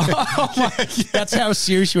 Yeah. That's how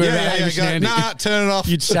serious you were about Hamish and Andy. Nah, turn it off.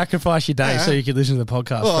 You'd sacrifice your day so you could listen to the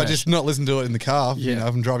podcast. Well, I just not listen to it in the car. Yeah. You know,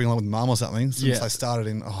 if I'm driving along with mum or something. Since they started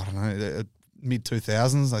in, I don't know,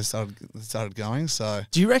 mid-2000s, they started going. So,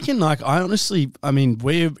 do you reckon, like,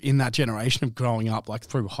 we're in that generation of growing up, like,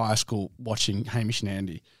 through high school watching Hamish and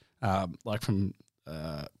Andy, like, from,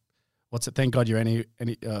 Thank God You're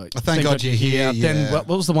Thank God You're Here. Yeah. Then what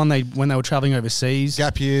was the one when they were traveling overseas?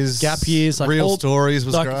 Gap years. Like Real Stories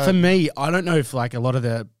was great. For me, I don't know if, like, a lot of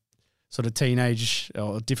the sort of teenage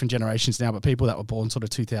or different generations now, but people that were born sort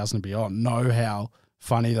of 2000 and beyond know how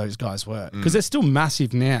funny those guys were, because they're still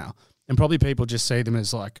massive now. And probably people just see them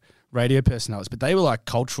as like radio personalities, but they were like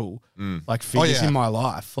cultural, like figures in my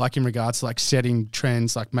life, like in regards to like setting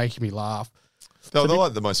trends, like making me laugh. They're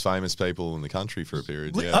like the most famous people in the country for a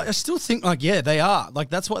period. Yeah. I still think they are. Like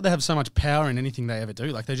that's why they have so much power in anything they ever do.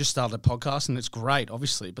 Like they just started a podcast and it's great,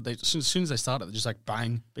 obviously, but as soon as they started, they're just like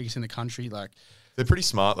bang, biggest in the country. Like they're pretty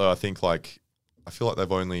smart though. I think like, I feel like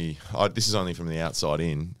this is only from the outside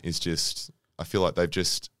in, I feel like they've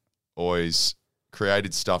just always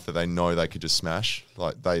created stuff that they know they could just smash.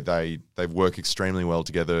 Like they work extremely well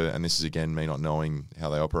together, and this is again me not knowing how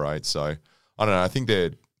they operate. So I don't know. I think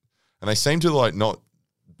they seem to like not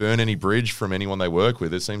burn any bridge from anyone they work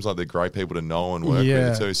with. It seems like they're great people to know and work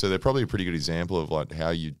with too. So they're probably a pretty good example of like how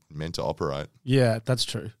you meant to operate. Yeah, that's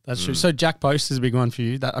true. That's true. So Jack Post is a big one for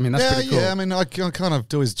you. That's pretty cool. Yeah, I mean, I kind of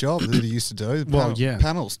do his job that he used to do.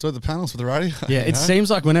 Panels, do the panels for the radio. Yeah, it seems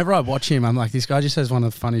like whenever I watch him, I'm like, this guy just has one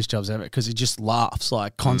of the funniest jobs ever, because he just laughs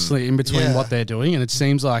like constantly in between what they're doing, and it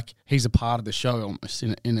seems like he's a part of the show almost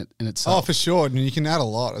in itself. Oh, for sure. I mean, you can add a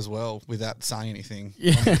lot as well without saying anything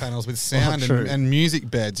on the panels with sound and music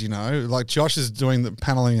beds. You know, like Josh is doing the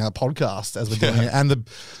paneling podcast as we're doing it, and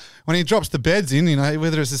when he drops the beds in, you know,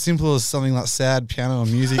 whether it's as simple as something like sad piano or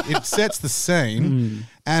music, it sets the scene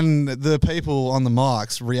and the people on the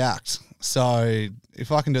mics react. So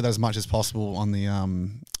if I can do that as much as possible on the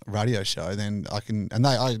radio show, then I can, and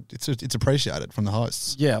it's appreciated from the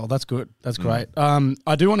hosts. Yeah, well, that's good. That's great.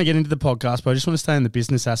 I do want to get into the podcast, but I just want to stay in the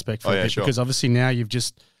business aspect for a bit, because obviously now you've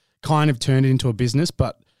just kind of turned it into a business,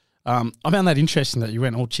 but I found that interesting that you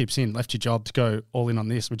went all chips in, left your job to go all in on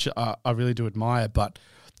this, which I really do admire. But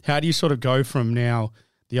how do you sort of go from now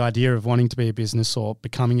the idea of wanting to be a business or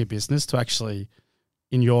becoming a business to actually,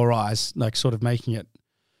 in your eyes, like sort of making it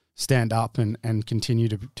stand up and continue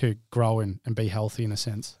to grow and be healthy in a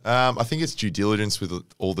sense? I think it's due diligence with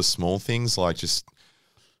all the small things. Like as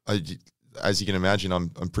you can imagine, I'm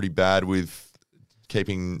pretty bad with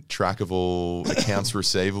keeping track of all accounts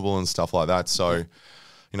receivable and stuff like that. So,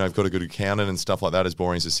 you know, I've got a good accountant and stuff like that, as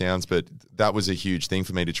boring as it sounds, but that was a huge thing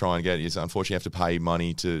for me to try and get. Is unfortunately you have to pay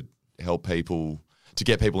money to help people, to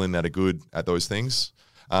get people in that are good at those things.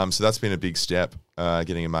 So that's been a big step,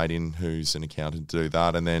 getting a mate in who's an accountant to do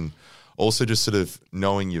that. And then also just sort of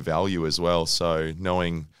knowing your value as well. So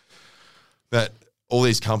knowing that all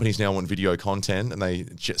these companies now want video content, and they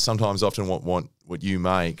sometimes often want what you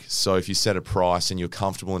make. So if you set a price and you're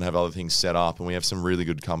comfortable and have other things set up, and we have some really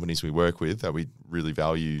good companies we work with that we really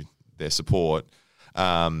value their support,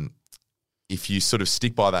 if you sort of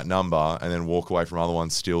stick by that number and then walk away from other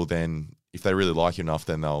ones still, then if they really like you enough,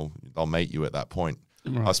 then they'll meet you at that point.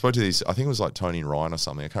 Right. I spoke to these, I think it was like Tony and Ryan or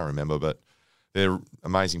something, I can't remember, but they're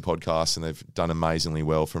amazing podcasts and they've done amazingly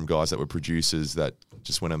well from guys that were producers that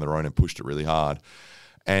just went on their own and pushed it really hard.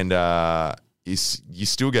 And you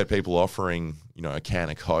still get people offering, you know, a can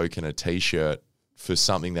of Coke and a T-shirt for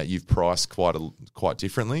something that you've priced quite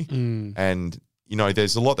differently. And you know,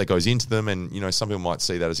 there's a lot that goes into them, and, you know, some people might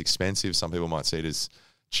see that as expensive, some people might see it as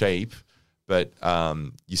cheap, but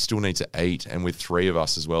you still need to eat. And with 3 of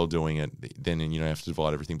us as well doing it, then, you know, you have to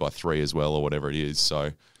divide everything by 3 as well, or whatever it is.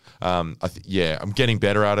 So, I'm getting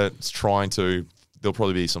better at it. It's there'll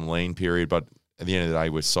probably be some lean period, but at the end of the day,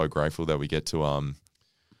 we're so grateful that we get to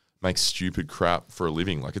make stupid crap for a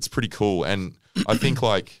living. Like, it's pretty cool. And I think,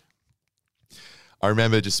 like, I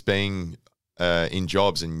remember just being in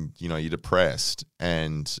jobs and, you know, you're depressed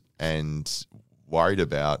and worried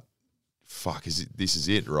about, fuck, this is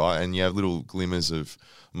it, right? And you have little glimmers of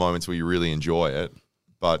moments where you really enjoy it,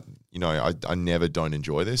 but, you know, I never don't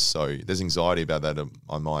enjoy this. So there's anxiety about that.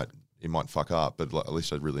 It might fuck up, but at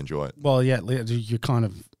least I'd really enjoy it. Well, yeah, you're kind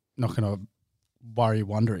of not going to worry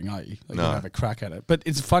wondering, are you? Like, no. You have a crack at it. But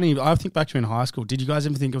it's funny, I think back to in high school, did you guys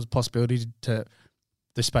ever think it was a possibility to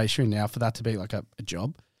the space you're in now for that to be like a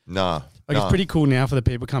job? Nah. It's pretty cool now for the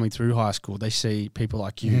people coming through high school. They see people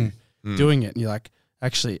like you doing it, and you're like,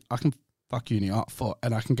 actually, I can fuck uni up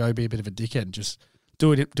and I can go be a bit of a dickhead and just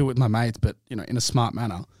do it with my mates, but, you know, in a smart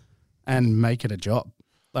manner and make it a job.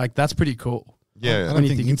 Like, that's pretty cool. Yeah. I don't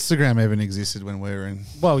think Instagram even existed when we were in.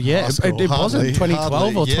 Well, yeah, it wasn't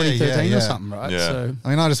 2012 or 2013 or yeah. something, right? Yeah. So I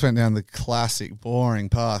mean, I just went down the classic boring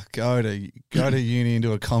path. Go to uni and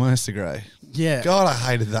do a commerce degree. yeah. God, I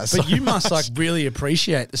hated that. But so you must much. like really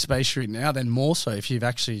appreciate the space you're in now, then more so if you've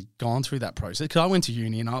actually gone through that process. Because I went to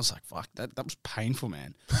uni and I was like, fuck, that was painful,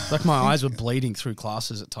 man. Like my eyes were bleeding through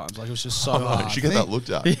classes at times. Like it was just so hard. You should get that looked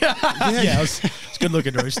at. Yeah, it's good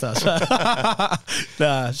looking rooster.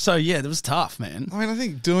 So yeah, it was tough, man. I mean, I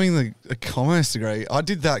think doing a commerce degree, I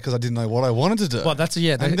did that because I didn't know what I wanted to do. Well, that's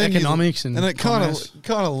the then economics and it kind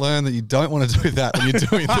of learn that you don't want to do that when you're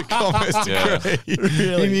doing the commerce degree.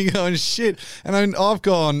 Really? And you're going shit. And I mean, I've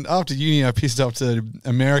gone after uni. I pissed off to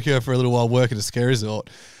America for a little while, work at a ski resort.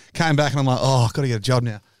 Came back and I'm like, oh, I've got to get a job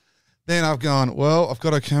now. Then I've gone, well, I've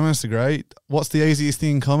got a commerce degree. What's the easiest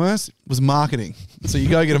thing in commerce? It was marketing. So you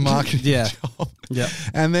go get a marketing job. Yeah.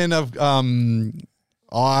 And then there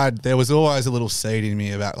was always a little seed in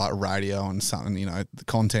me about like radio and something, you know, the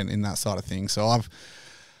content in that side of things. So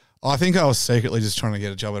I think I was secretly just trying to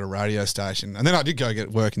get a job at a radio station. And then I did go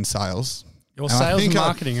get work in sales. Well, sales and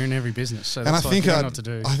marketing are in every business. So that's what you know what to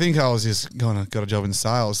do. I think I was just got a job in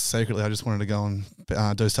sales. Secretly, I just wanted to go and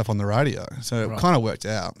do stuff on the radio. So it kind of worked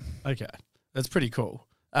out. Okay. That's pretty cool.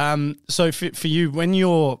 So for you, when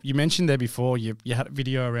you mentioned there before, you had a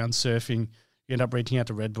video around surfing, you end up reaching out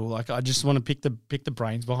to Red Bull. Like, I just want to pick the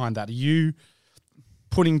brains behind that. Are you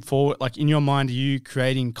putting forward, like in your mind, are you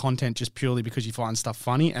creating content just purely because you find stuff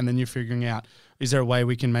funny and then you're figuring out, is there a way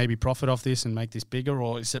we can maybe profit off this and make this bigger,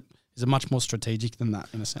 or is it much more strategic than that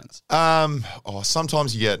in a sense?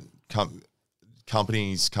 Sometimes you get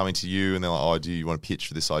companies coming to you and they're like, oh, do you want to pitch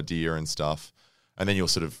for this idea and stuff? And then you'll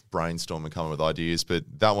sort of brainstorm and come up with ideas. But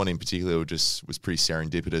that one in particular just was pretty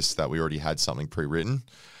serendipitous that we already had something pre-written.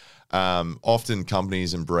 Often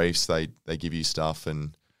companies and briefs, they give you stuff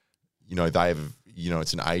and, you know, they have, you know,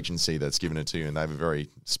 it's an agency that's given it to you and they have a very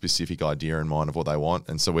specific idea in mind of what they want.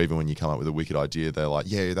 And so even when you come up with a wicked idea, they're like,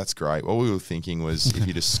 yeah, that's great. What we were thinking was if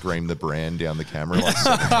you just scream the brand down the camera like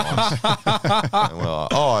 7 times. And we're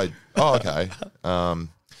like, oh, okay.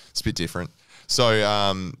 It's a bit different. So,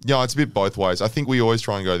 it's a bit both ways. I think we always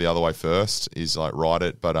try and go the other way first is like write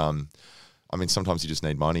it. But, I mean, sometimes you just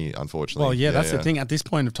need money, unfortunately. Well, yeah, that's the thing at this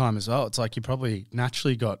point of time as well. It's like you probably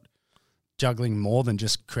naturally got juggling more than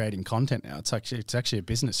just creating content now. It's actually a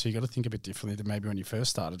business, so you got to think a bit differently than maybe when you first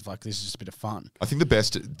started. Like, this is just a bit of fun. I think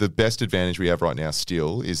the best advantage we have right now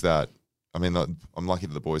still is that, I mean, I'm lucky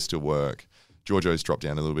that the boys still work. Giorgio's dropped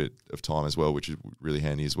down a little bit of time as well, which is really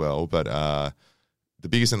handy as well. But the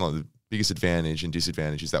biggest advantage and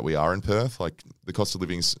disadvantage is that we are in Perth. Like, the cost of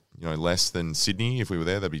living's, you know, less than Sydney. If we were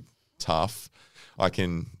there, that'd be tough. I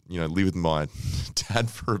can, you know, live with my dad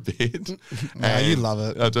for a bit. No, you love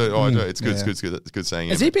it. I do. I do. It's good. Yeah. It's good seeing him.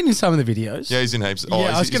 Has he been in some of the videos? Yeah, he's in heaps. Yeah,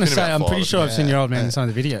 I was going to say, I'm pretty sure I've seen your old man in some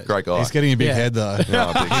of the videos. Great guy. He's getting a big head though.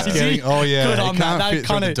 Yeah, big head. Good on he can't that. fit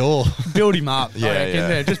through the door. Build him up.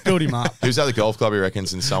 Yeah. Just build him up. He was at the golf club, he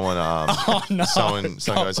reckons, and someone someone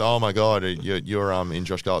goes, oh my God, you're in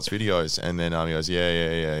Josh Garlett's videos. And then he goes,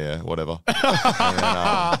 yeah, whatever.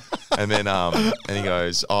 and he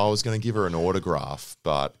goes, oh, I was going to give her an autograph,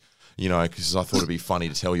 but, you know, because I thought it'd be funny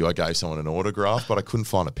to tell you I gave someone an autograph, but I couldn't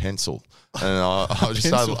find a pencil. And I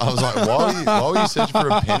was like, why were you searching for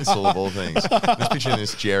a pencil of all things? Just picturing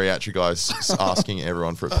this geriatric guy asking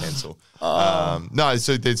everyone for a pencil. No,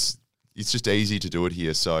 so it's just easy to do it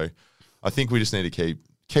here. So I think we just need to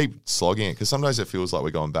keep slogging it, because some days it feels like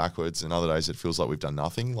we're going backwards and other days it feels like we've done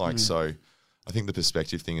nothing. So I think the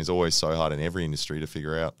perspective thing is always so hard in every industry to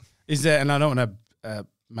figure out. Is there, and I don't want to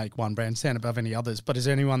make one brand stand above any others, but is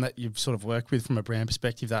there anyone that you've sort of worked with from a brand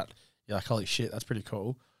perspective that you're like, holy shit, that's pretty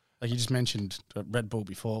cool? Like you just mentioned Red Bull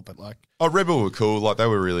before, but like... Oh, Red Bull were cool. Like they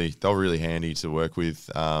were really handy to work with.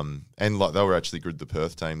 And like they were actually good, the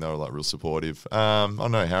Perth team. They were like real supportive. I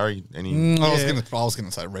don't know, Harry, any... I was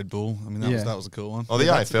gonna say Red Bull. I mean, that was a cool one. Oh, the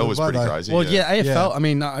AFL was pretty crazy. Well, AFL, I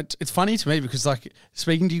mean, it's funny to me because like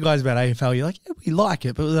speaking to you guys about AFL, you're like, yeah, we like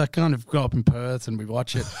it, but we like kind of grow up in Perth and we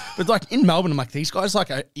watch it. But like in Melbourne, I'm like, these guys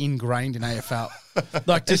like are ingrained in AFL.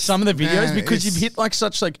 Like just some of the videos because you've hit like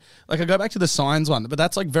such like I go back to the Signs one, but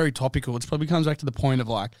that's like very topical. It probably comes back to the point of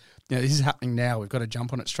like, you know, this is happening now. We've got to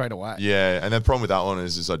jump on it straight away. Yeah, and the problem with that one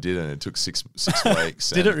is I did it and it took six weeks.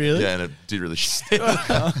 Did it really? Yeah, and it did really shit.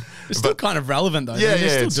 It's still kind of relevant though. Yeah,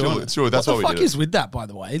 it's true. That's why we did it. What the fuck is with that, by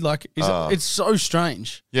the way? Like, it's so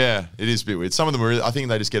strange. Yeah, it is a bit weird. Some of them are, I think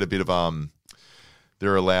they just get a bit of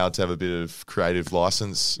they're allowed to have a bit of creative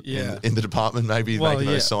license in the department, maybe making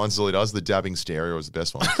those signs all he does. The dabbing stereo was the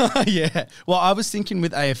best one. Yeah. Well, I was thinking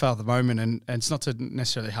with AFL at the moment, and it's not to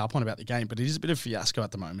necessarily harp on about the game, but it is a bit of a fiasco at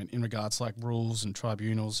the moment in regards to like rules and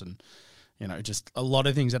tribunals and, you know, just a lot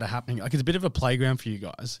of things that are happening. Like it's a bit of a playground for you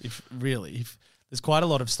guys, if there's quite a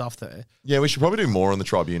lot of stuff there. Yeah, we should probably do more on the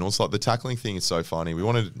tribunals. Like the tackling thing is so funny. We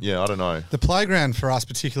wanted, I don't know. The playground for us,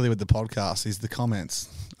 particularly with the podcast, is the comments.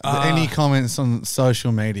 Any comments on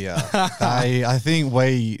social media. I think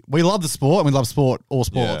we love the sport and we love all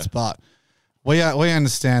sports, but we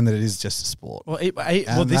understand that it is just a sport.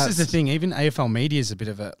 Well, this is the thing. Even AFL media is a bit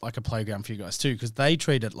of a playground for you guys too, because they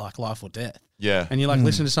treat it like life or death. Yeah, and you like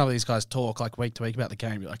listen to some of these guys talk like week to week about the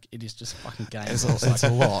game. You're like, it is just a fucking game. It's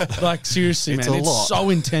a lot. Like seriously, man, it's so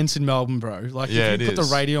intense in Melbourne, bro. Like if you put the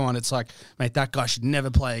radio on, it's like, mate, that guy should never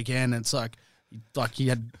play again. And it's like he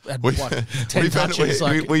had what, 10 touches.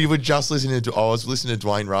 We were just listening to. I was listening to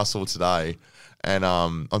Dwayne Russell today, and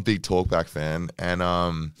I'm a big Talkback fan,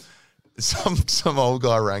 and some old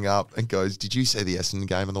guy rang up and goes, "Did you see the Essendon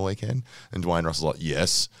game on the weekend?" And Dwayne Russell's like,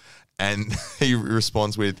 "Yes," and he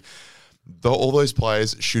responds with, all those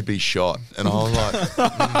players should be shot. And I was like,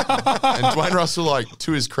 and Dwayne Russell, like,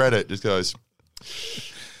 to his credit, just goes,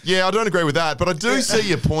 yeah, I don't agree with that, but I do see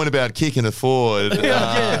your point about kicking it forward.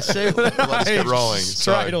 Let's get rolling.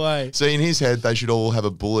 Straight away. So in his head, they should all have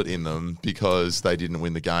a bullet in them because they didn't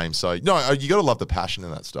win the game. So, no, you got to love the passion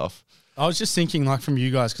in that stuff. I was just thinking, like, from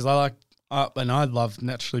you guys, because I like, and I love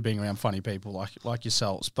naturally being around funny people like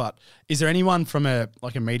yourselves, but is there anyone from a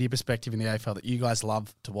media perspective in the AFL that you guys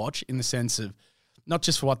love to watch in the sense of not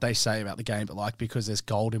just for what they say about the game, but like because there's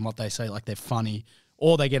gold in what they say, like they're funny,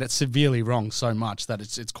 or they get it severely wrong so much that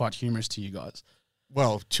it's quite humorous to you guys?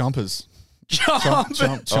 Well, Chompers.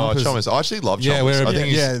 Chompers. Chompers. I actually love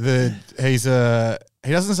Chompers.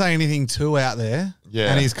 He doesn't say anything too out there.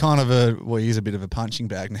 Yeah. And he's kind of he's a bit of a punching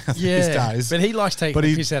bag now these days. But he likes taking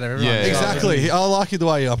the piss out of everyone. Yeah, exactly. I like the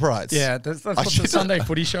way he operates. Yeah, that's what the Sunday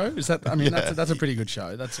Footy show. Is that? I mean, that's a pretty good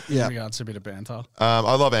show. That's in regards to a bit of banter. I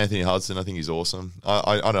love Anthony Hudson. I think he's awesome.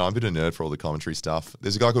 I don't know. I'm a bit of a nerd for all the commentary stuff.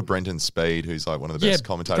 There's a guy called Brenton Speed who's like one of the best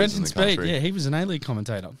commentators in the country. Yeah, he was an A-League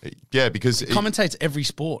commentator. Yeah, because he commentates every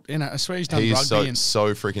sport. You know, I swear he's done rugby. He's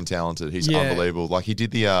so freaking talented. He's unbelievable. Like he did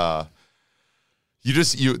the.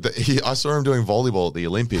 I saw him doing volleyball at the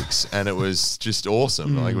Olympics, and it was just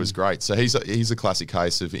awesome. Like it was great. So he's a classic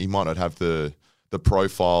case of he might not have the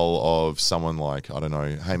profile of someone like, I don't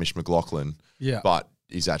know, Hamish McLaughlin. Yeah, but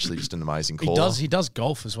he's actually just an amazing caller. He does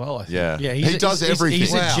golf as well, I think. Yeah. He does everything.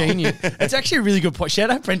 He's a genius. It's actually a really good point.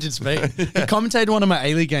 Shout out Brenton Speed. He commentated one of my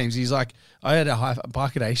A-League games. He's like, I had a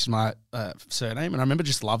Barkett Ace, my surname, and I remember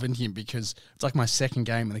just loving him because it's like my second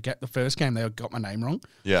game, and the first game they got my name wrong.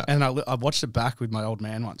 Yeah. And I watched it back with my old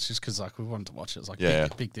man once just because like we wanted to watch it. It was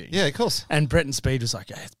like big thing. Yeah, of course. And Brenton Speed was like,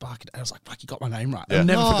 yeah, it's Barkett. I was like, fuck, you got my name right. Yeah.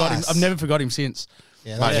 I've never forgot him since.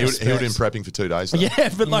 Yeah, mate, he would have been prepping for 2 days. Though. Yeah,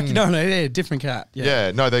 but like, different cat. Yeah,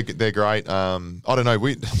 no, they're great. I don't know.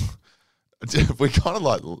 We kind of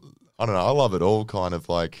like, I don't know. I love it all. Kind of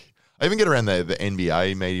like, I even get around the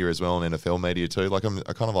NBA media as well and NFL media too. Like,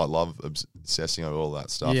 I kind of like love obsessing over all that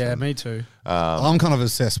stuff. Yeah, me too. I'm kind of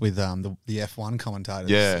obsessed with the F1 commentators.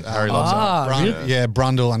 Yeah, Harry loves that. Really? Yeah,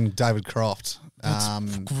 Brundle and David Croft.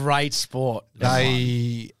 That's great sport.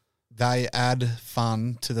 They add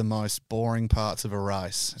fun to the most boring parts of a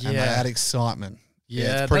race, and they add excitement.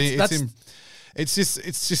 Yeah, it's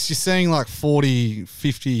just you're seeing like 40,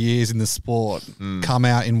 50 years in the sport come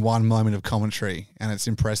out in one moment of commentary, and it's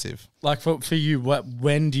impressive. Like for you,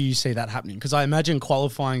 when do you see that happening? Because I imagine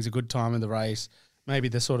qualifying is a good time in the race. maybe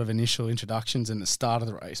the sort of initial introductions and the start of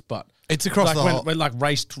the race, but It's across like the whole. when like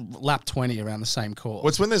raced lap 20 around the same course. Well,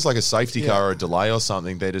 it's when there's like a safety car or a delay or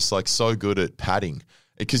something. They're just like so good at padding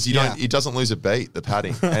because it doesn't lose a beat, the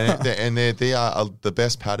padding, and they are the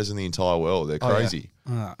best padders in the entire world. They're crazy.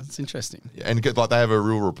 That's interesting. And like they have a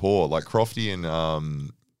real rapport. Like Crofty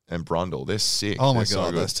and Brundle, they're sick. Oh my They're God,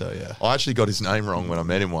 so good. those two, yeah. I actually got his name wrong when I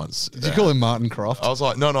met him once. Did you call him Martin Croft? I was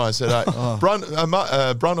like, no. I said,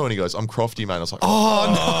 Brundle, and he goes, I'm Crofty, mate. I was like,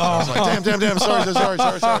 I was like, damn.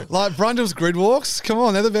 Sorry. Like Brundle's grid walks? Come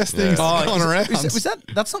on, they're the best things going around.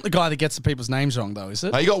 That's not the guy that gets the people's names wrong, though, is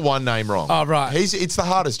it? He got one name wrong. Oh, right. It's the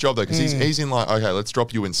hardest job though because he's in like, okay, let's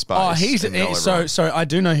drop you in space. Oh, and so I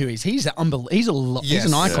do know who he is. He's an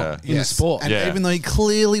icon in the sport. And even though he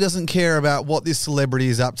clearly doesn't care about what this celebrity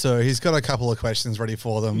is up to, he's got a couple of questions ready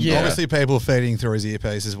for them. Yeah. Obviously, people feeding through his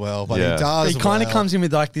earpiece as well, but he does. He kind of comes in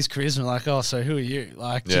with like this charisma, like, oh, so who are you?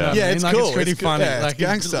 Like, do you know what I mean? It's like, cool. It's pretty funny. Yeah, like,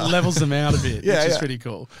 gangster. it levels them out a bit, which is pretty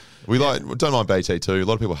cool. We don't mind BT too. A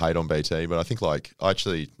lot of people hate on BT, but I think I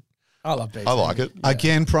love BT. I like it.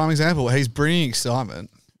 Again, prime example. He's bringing excitement.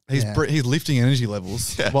 He's lifting energy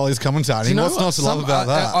levels while he's commentating. You know What's not to love about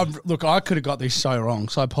that? Look, I could have got this so wrong,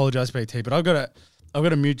 so I apologise, BT. But I've got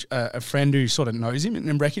a friend who sort of knows him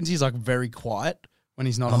and reckons he's like very quiet when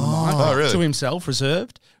he's not on the mic. Oh, really? To himself,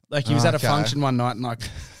 reserved. Like he was at a function one night and like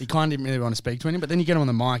he kind of didn't really want to speak to anyone. But then you get him on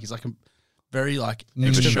the mic, he's like a very like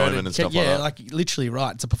showman and stuff like that. like literally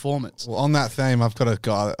right. It's a performance. Well, on that theme, I've got a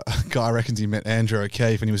guy reckons he met Andrew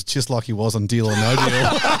O'Keefe and he was just like he was on Deal or No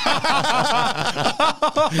Deal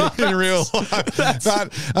in real life.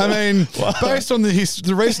 But I mean, based on the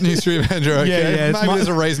recent history of Andrew O'Keefe, maybe there's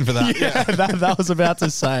a reason for that. Yeah, that was about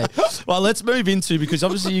to say. Well, let's move into, because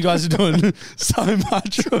obviously you guys are doing so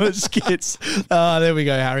much for skits. There we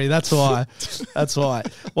go, Harry. That's why.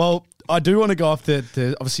 Well, I do want to go off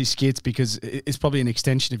the obviously skits because it's probably an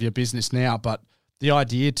extension of your business now, but the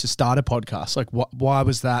idea to start a podcast, like why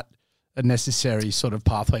was that a necessary sort of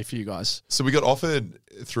pathway for you guys? So we got offered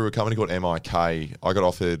through a company called MIK. I got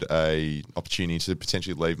offered a opportunity to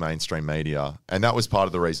potentially leave mainstream media, and that was part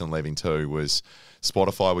of the reason leaving too. Was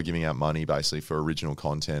Spotify were giving out money basically for original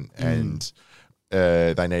content, and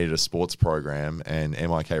they needed a sports program, and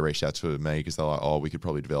MIK reached out to me because they're like, oh, we could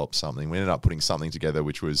probably develop something. We ended up putting something together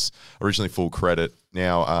which was originally full credit.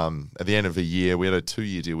 Now, at the end of the year, we had a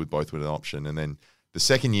 2-year deal with both with an option, and then the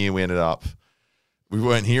second year we ended up. We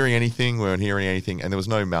weren't hearing anything, and there was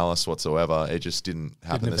no malice whatsoever. It just didn't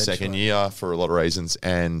happen the second year for a lot of reasons.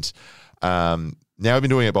 And now we've been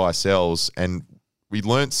doing it by ourselves, and we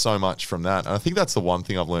learned so much from that. And I think that's the one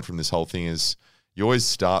thing I've learned from this whole thing is you always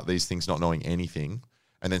start these things not knowing anything,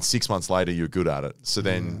 and then 6 months later you're good at it. So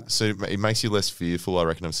then it makes you less fearful, I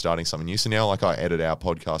reckon, of starting something new. So now I edit our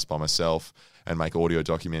podcast by myself and make audio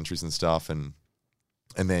documentaries and stuff, and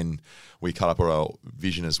then we cut up our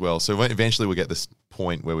vision as well. So eventually we'll get this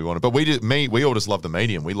point where we want to. But we all just love the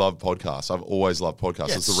medium. We love podcasts. I've always loved podcasts.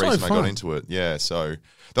 Yeah, That's the reason I got into it. Yeah, so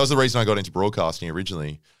that was the reason I got into broadcasting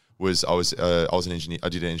originally. Was I was an engineer. I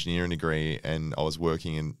did an engineering degree, and I was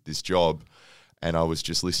working in this job, and I was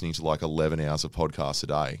just listening to like 11 hours of podcasts a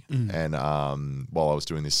day, and while I was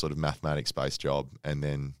doing this sort of mathematics-based job, and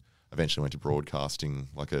then eventually went to broadcasting,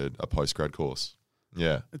 like a post-grad course.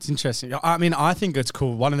 Yeah. It's interesting. I mean, I think it's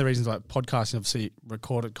cool. One of the reasons like podcasting, obviously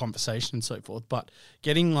recorded conversation and so forth, but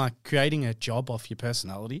creating a job off your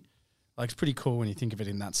personality, like it's pretty cool when you think of it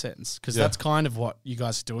in that sense, because that's kind of what you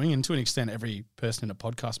guys are doing. And to an extent, every person in a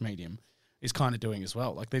podcast medium is kind of doing as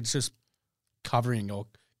well. Like they're just covering or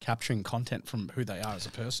capturing content from who they are as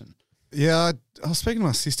a person. Yeah, I was speaking to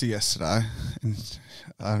my sister yesterday,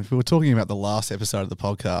 and we were talking about the last episode of the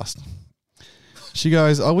podcast. She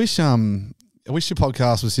goes, I wish your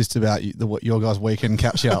podcast was just about your guys' weekend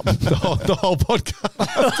catch up, the whole podcast.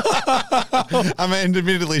 I mean,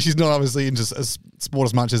 admittedly, she's not obviously into sport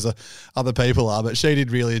as much as other people are, but she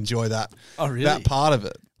did really enjoy that. Oh, really? That part of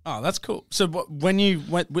it. Oh, that's cool. So when you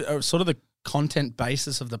went with sort of the content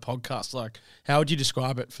basis of the podcast, like how would you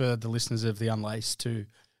describe it for the listeners of The Unlaced to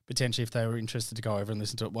potentially, if they were interested to go over and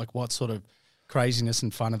listen to it, like what sort of craziness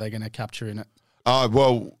and fun are they going to capture in it?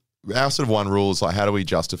 Well, our sort of one rule is like, how do we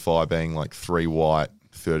justify being like 3 white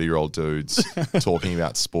 30-year-old dudes talking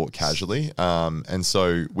about sport casually? And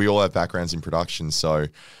so we all have backgrounds in production, so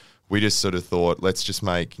we just sort of thought, let's just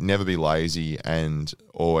never be lazy and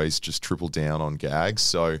always just triple down on gags.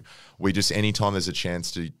 So we just, anytime there's a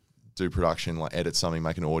chance to do production, like edit something,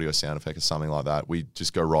 make an audio sound effect or something like that, we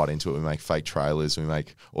just go right into it. We make fake trailers, we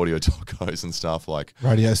make audio docos and stuff like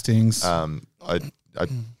radio stings.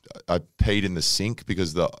 I peed in the sink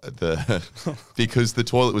because because the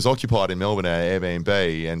toilet was occupied in Melbourne at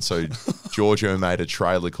Airbnb, and so Giorgio made a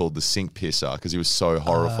trailer called The Sink Pisser because he was so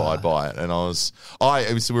horrified by it. And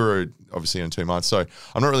we were obviously in 2 months, so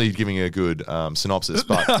I'm not really giving a good synopsis,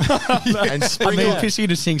 but and pissing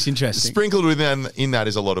to sink's interesting. Sprinkled within in that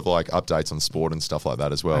is a lot of like updates on sport and stuff like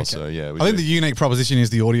that as well. Okay. So yeah, I think the unique proposition is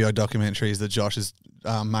the audio documentaries that Josh is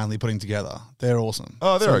mainly putting together. They're awesome.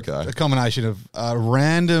 Oh, they're okay. A combination of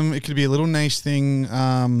random, it could be a little niche thing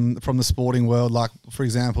from the sporting world, like for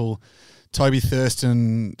example, Toby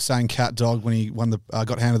Thurston saying cat dog when he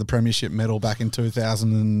got handed the premiership medal back in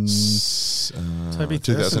 2000 Toby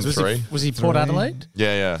 2003. Was he Port Adelaide?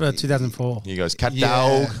 Yeah. For 2004. He goes cat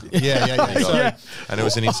dog. Yeah. And it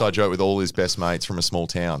was an inside joke with all his best mates from a small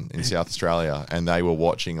town in South Australia, and they were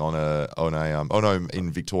watching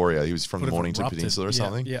in Victoria. He was from the Mornington Peninsula or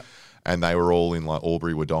something. Yeah. And they were all in like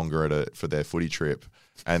Albury Wodonga for their footy trip.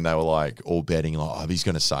 And they were like all betting, like, oh, he's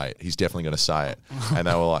going to say it. He's definitely going to say it. And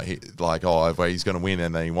they were like, he's going to win.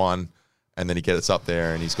 And then he won. And then he gets up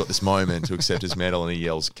there and he's got this moment to accept his medal and he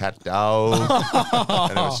yells, cat dog.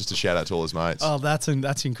 And it was just a shout out to all his mates. Oh, that's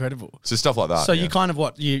incredible. So stuff like that. So you kind of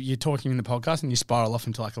you're talking in the podcast and you spiral off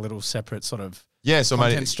into like a little separate sort of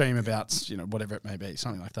content stream about, whatever it may be,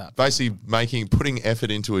 something like that. Basically putting effort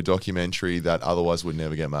into a documentary that other's would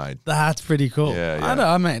never get made. That's pretty cool. Yeah. I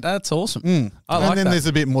know, mate. That's awesome. And then there's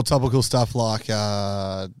a bit more topical stuff like, we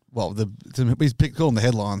call them the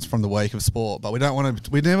headlines from the week of sport, but we never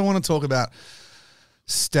want to talk about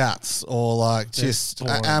stats or like just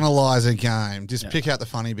analyze a game. Just pick out the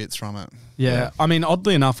funny bits from it. Yeah. I mean,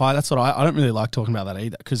 oddly enough, I don't really like talking about that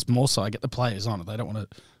either because more so I get the players on it. They don't want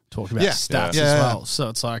to talk about stats as well. So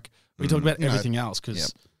it's like we talk about everything else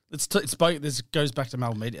because this goes back to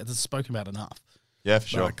Melbourne media. It's spoken about enough. Yeah, for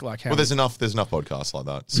sure. There's enough podcasts like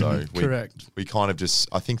that. So correct. We kind of just,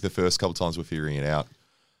 I think the first couple of times we're figuring it out,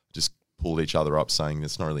 just pulled each other up saying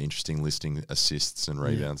it's not really interesting listing assists and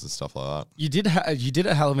rebounds and stuff like that. You did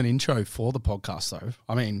a hell of an intro for the podcast though.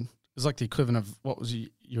 I mean, it was like the equivalent of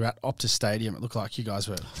you're at Optus Stadium. It looked like you guys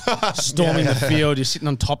were storming the field. You're sitting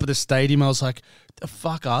on top of the stadium. I was like, the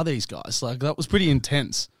fuck are these guys? Like that was pretty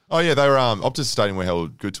intense. Oh yeah, they were Optus Stadium were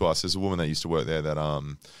held good to us. There's a woman that used to work there that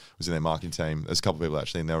was in their marketing team. There's a couple of people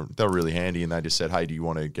actually, and they were really handy. And they just said, "Hey, do you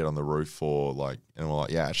want to get on the roof for like?" And we're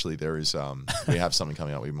like, "Yeah, actually, there is. We have something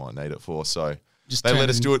coming up. We might need it for." So they let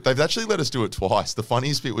us do it. They've actually let us do it twice. The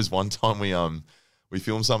funniest bit was one time we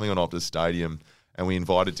filmed something on Optus Stadium, and we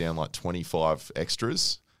invited down like 25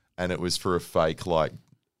 extras, and it was for a fake like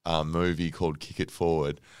movie called Kick It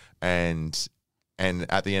Forward, and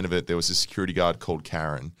at the end of it, there was a security guard called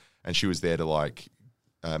Karen, and she was there to like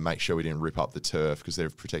make sure we didn't rip up the turf because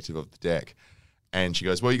they're protective of the deck. And she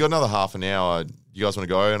goes, well, you got another half an hour. You guys want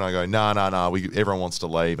to go? And I go, no. Everyone wants to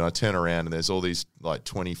leave. And I turn around and there's all these like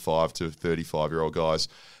 25 to 35-year-old guys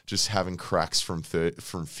just having cracks from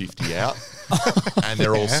 50 out. And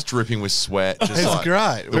they're all dripping with sweat. Just like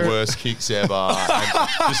great. The worst kicks ever. And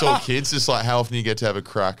just all kids. Just like how often you get to have a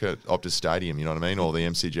crack at Optus Stadium, you know what I mean? Or the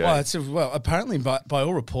MCG. Well, apparently by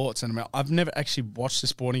all reports, and I've never actually watched a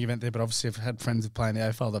sporting event there, but obviously I've had friends that play in the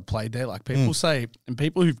AFL that played there. Like people say, and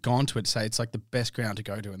people who've gone to it say it's like the best ground to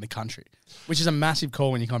go to in the country, which is a massive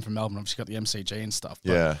call when you come from Melbourne. Obviously got the MCG and stuff.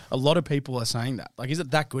 But a lot of people are saying that. Like, is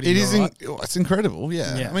it that good? It's incredible.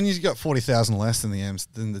 Yeah. I mean, you've got 40,000 less than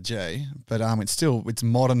the G, but it's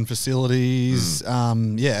modern facilities.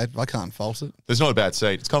 I can't fault it. There's not a bad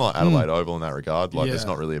seat. It's kind of like Adelaide Oval in that regard. Like, there's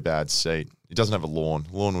not really a bad seat. It doesn't have a lawn.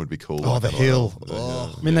 Lawn would be cool. Oh, like the hill.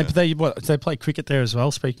 I mean, they play cricket there as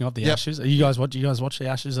well. Speaking of the Ashes, do you guys watch the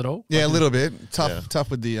Ashes at all? Yeah, a little bit. Tough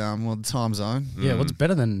with the time zone. Yeah, what's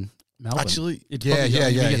better than Melbourne? Actually, you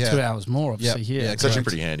get 2 hours more, obviously, here. Yeah, it's actually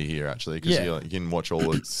pretty handy here, actually, because you can watch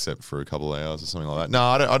all except for a couple of hours or something like that. No,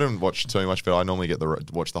 I don't watch too much, but I normally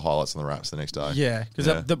watch the highlights and the wraps the next day. Yeah,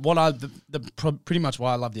 because pretty much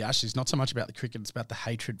why I love the Ashes, not so much about the cricket, it's about the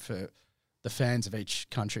hatred for the fans of each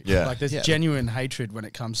country. Yeah. Like, there's genuine hatred when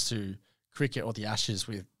it comes to cricket or the Ashes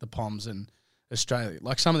with the Poms and Australia.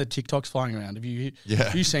 Like, some of the TikToks flying around. Have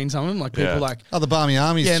you seen some of them? Like, people like... Oh, the Barmy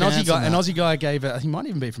Army's an Aussie guy gave it... He might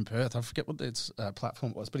even be from Perth. I forget what its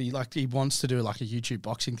platform was. But he wants to do, like, a YouTube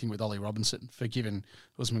boxing thing with Ollie Robinson for giving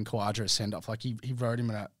Usman Khawaja a send-off. Like, he wrote him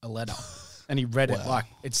a letter and he read it. Like,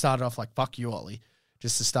 it started off like, fuck you, Ollie,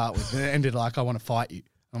 just to start with. And it ended like, I want to fight you.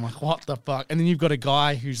 I'm like, what the fuck? And then you've got a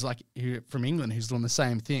guy who's like from England who's doing the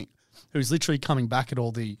same thing, who's literally coming back at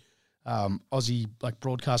all the Aussie like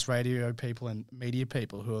broadcast radio people and media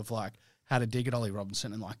people who have like had a dig at Ollie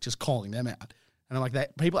Robinson and like just calling them out. And I'm like,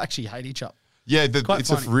 that people actually hate each other. Yeah, it's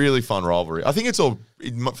funny. A really fun rivalry. I think it's all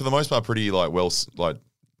for the most part pretty like well like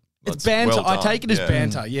It's banter. well I done. take it as Yeah.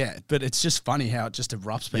 banter, yeah. But it's just funny how it just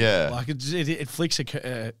erupts people. Yeah. Like it flicks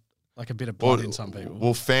like a bit of blood in some people.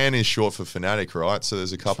 Well, fan is short for fanatic, right? So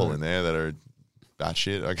there's a couple in there that are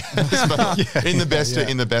batshit, I guess. But in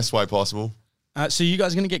the best way possible. So you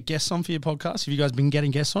guys are going to get guests on for your podcast? Have you guys been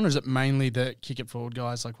getting guests on, or is it mainly the Kick It Forward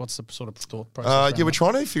guys? Like, what's the sort of thought process? Yeah, we're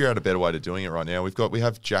trying to figure out a better way of doing it right now. We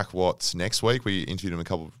have Jack Watts next week. We interviewed him a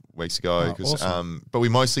couple of weeks ago. Awesome. But we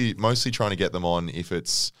mostly trying to get them on if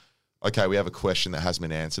it's okay. We have a question that hasn't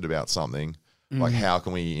been answered about something. Like, how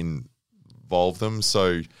can we involve them?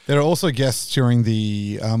 So There are also guests during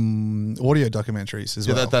the audio documentaries as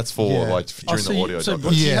well. that's for during the audio. So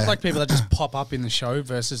documentary. do you have like people that just pop up in the show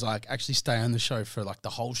versus like actually stay on the show for like the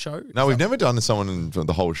whole show? No, we've never done someone for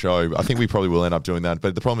the whole show. I think we probably will end up doing that.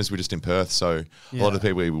 But the problem is we're just in Perth, so a lot of the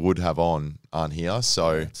people we would have on aren't here.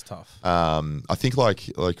 So It's tough. I think like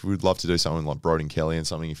we'd love to do something like Broden Kelly and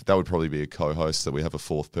something. That would probably be a co-host that we have a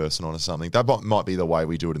fourth person on or something. That might be the way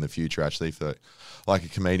we do it in the future. Actually, if like a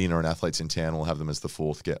comedian or an athlete's in town, we'll have them as the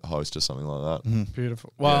fourth host or something like that.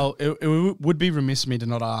 Beautiful. Well, it would be remiss of me to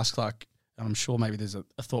not ask, like, and I'm sure maybe there's a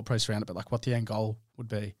thought process around it, but like what the end goal would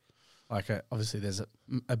be. Like, obviously there's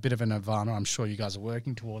a bit of a nirvana I'm sure you guys are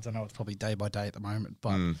working towards. I know it's probably day by day at the moment,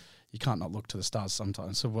 but you can't not look to the stars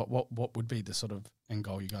sometimes. So what would be the sort of end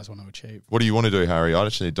goal you guys want to achieve? What do you want to do, Harry? I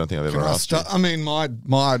actually don't think I've ever asked you. I mean, I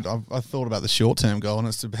thought about the short-term goal, and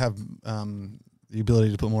it's to have the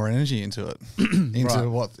ability to put more energy into it, into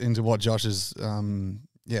what Josh's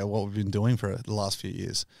what we've been doing for the last few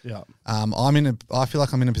years. Yeah. I feel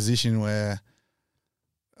like I'm in a position where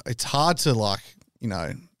it's hard to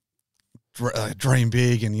dream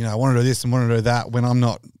big and I want to do this and want to do that when I'm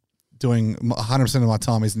not doing 100% of my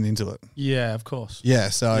time isn't into it. Yeah, of course. Yeah,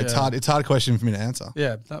 so it's hard. It's a hard question for me to answer.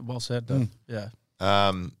 Yeah, that well said. Though. Yeah.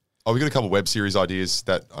 We got a couple of web series ideas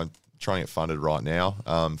that I'm trying to get funded right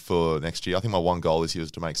now for next year. I think my one goal this year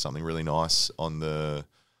is to make something really nice on the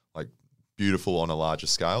beautiful on a larger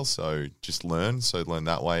scale. So just learn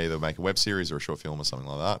that way. Either make a web series or a short film or something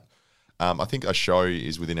like that. I think a show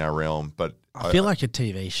is within our realm, but I feel like a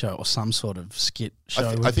TV show or some sort of skit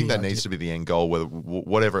show. I think that needs to be the end goal.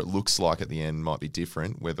 Whatever it looks like at the end might be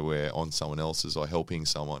different, whether we're on someone else's or helping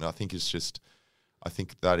someone. I think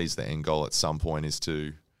that is the end goal at some point, is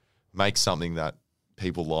to make something that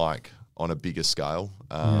people like on a bigger scale.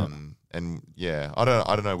 And I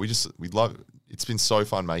don't know. We love. It's been so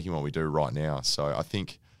fun making what we do right now. So I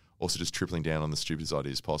think also just tripling down on the stupidest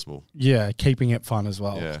ideas possible. Yeah, keeping it fun as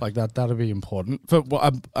well. Yeah. Like that'll be important.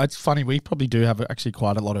 But it's funny, we probably do have actually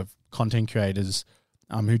quite a lot of content creators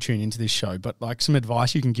who tune into this show. But like some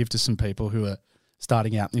advice you can give to some people who are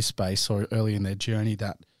starting out in this space or early in their journey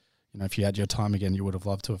that, if you had your time again, you would have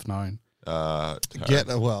loved to have known.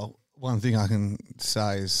 One thing I can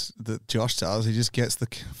say is that Josh does, he just gets the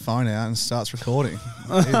phone out and starts recording.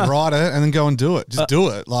 He'd write it and then go and do it. Just do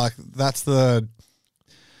it. Like, that's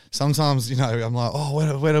sometimes, I'm like,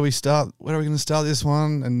 oh, where do we start? Where are we going to start this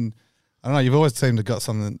one? And I don't know, you've always seemed to got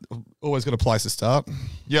something, always got a place to start.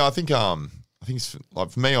 Yeah, I think it's, like,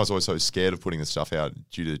 for me, I was always so scared of putting the stuff out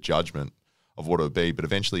due to the judgment of what it would be, but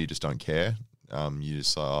eventually you just don't care. You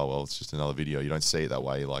just say, oh, well, it's just another video. You don't see it that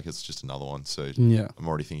way. Like, it's just another one. So I'm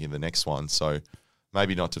already thinking of the next one. So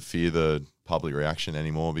maybe not to fear the public reaction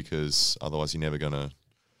anymore, because otherwise you're never going to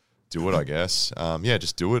do it, I guess.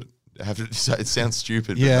 Just do it. It sounds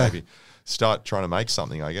stupid, but maybe start trying to make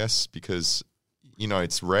something, I guess, because,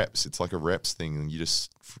 it's reps. It's like a reps thing. And you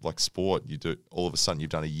just, like sport, you do, all of a sudden you've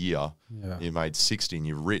done a year. Yeah. You've made 60 and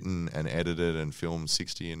you've written and edited and filmed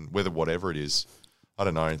 60 and whatever it is. I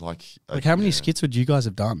don't know, like how many skits would you guys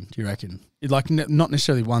have done, do you reckon? Like, not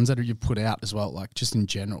necessarily ones that you've put out as well, like just in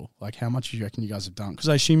general. Like, how much do you reckon you guys have done? Because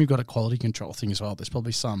I assume you've got a quality control thing as well. There's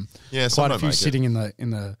probably quite a few sitting in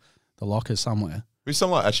the locker somewhere. With some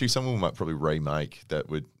we might probably remake that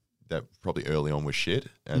probably early on was shit,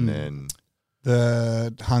 and then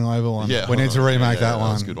the hungover one. Yeah, we need to remake that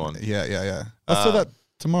one. That's a good one. Yeah. Let's do that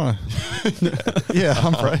tomorrow. Yeah,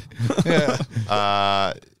 I'm free.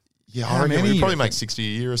 Yeah. I reckon we probably make 60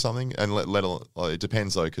 a year or something, and it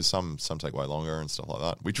depends though, because some take way longer and stuff like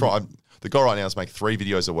that. We try. The goal right now is make 3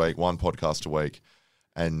 videos a week, 1 podcast a week,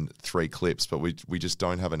 and 3 clips. But we just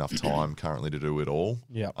don't have enough time currently to do it all.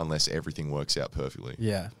 Yeah. Unless everything works out perfectly.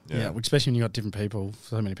 Yeah. Especially when you got different people,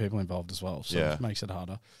 so many people involved as well. So it makes it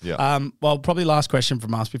harder. Yeah. Well, probably last question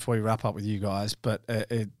from us before we wrap up with you guys, but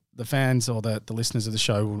the fans or the listeners of the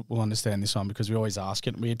show will understand this one, because we always ask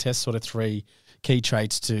it. We attest sort of 3 key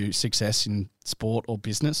traits to success in sport or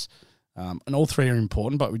business. And all 3 are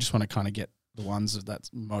important, but we just want to kind of get the ones that's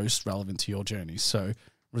most relevant to your journey. So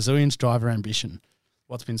resilience, drive, or ambition.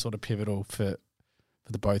 What's been sort of pivotal for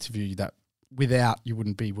for the both of you that without you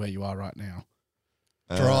wouldn't be where you are right now?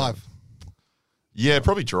 Drive. Yeah,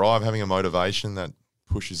 probably drive, having a motivation that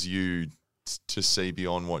pushes you to see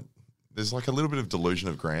beyond what. There's like a little bit of delusion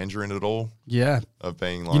of grandeur in it all. Yeah. Of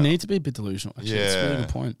being like. You need to be a bit delusional, actually. Yeah. That's a really good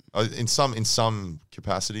point. In some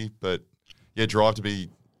capacity, but yeah, drive to be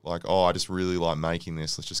like, oh, I just really like making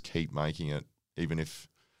this. Let's just keep making it, even if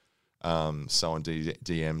someone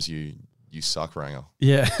DMs you suck, Ranger.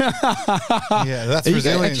 Yeah. Yeah, that's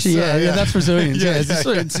resilience. Actually, that's resilience.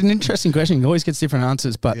 It's an interesting question. It always gets different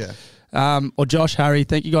answers. But or Josh, Harry,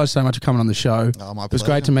 thank you guys so much for coming on the show. Oh, my it was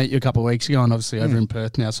great to meet you a couple of weeks ago and obviously over in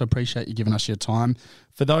Perth now. So appreciate you giving us your time.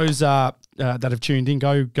 For those that have tuned in,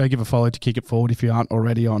 go give a follow to Kick It Forward if you aren't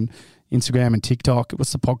already on Instagram and TikTok.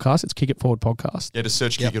 What's the podcast? It's Kick It Forward Podcast. Yeah, just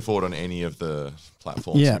search Kick It Forward on any of the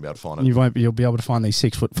platforms. Yeah, you'll be able to find it. You'll be able to find these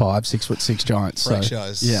 6'5", 6'6" giants. Great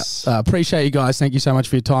shows. Yeah, appreciate you guys. Thank you so much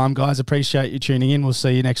for your time, guys. Appreciate you tuning in. We'll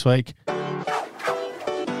see you next week.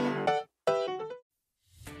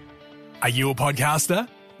 Are you a podcaster?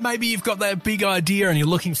 Maybe you've got that big idea and you're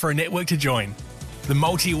looking for a network to join. The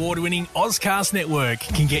multi-award-winning Ozcast Network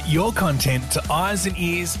can get your content to eyes and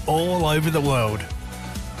ears all over the world.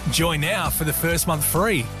 Join now for the first month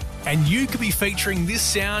free, and you could be featuring this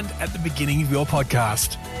sound at the beginning of your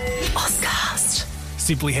podcast. Ozcast.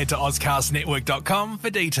 Simply head to ozcastnetwork.com for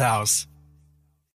details.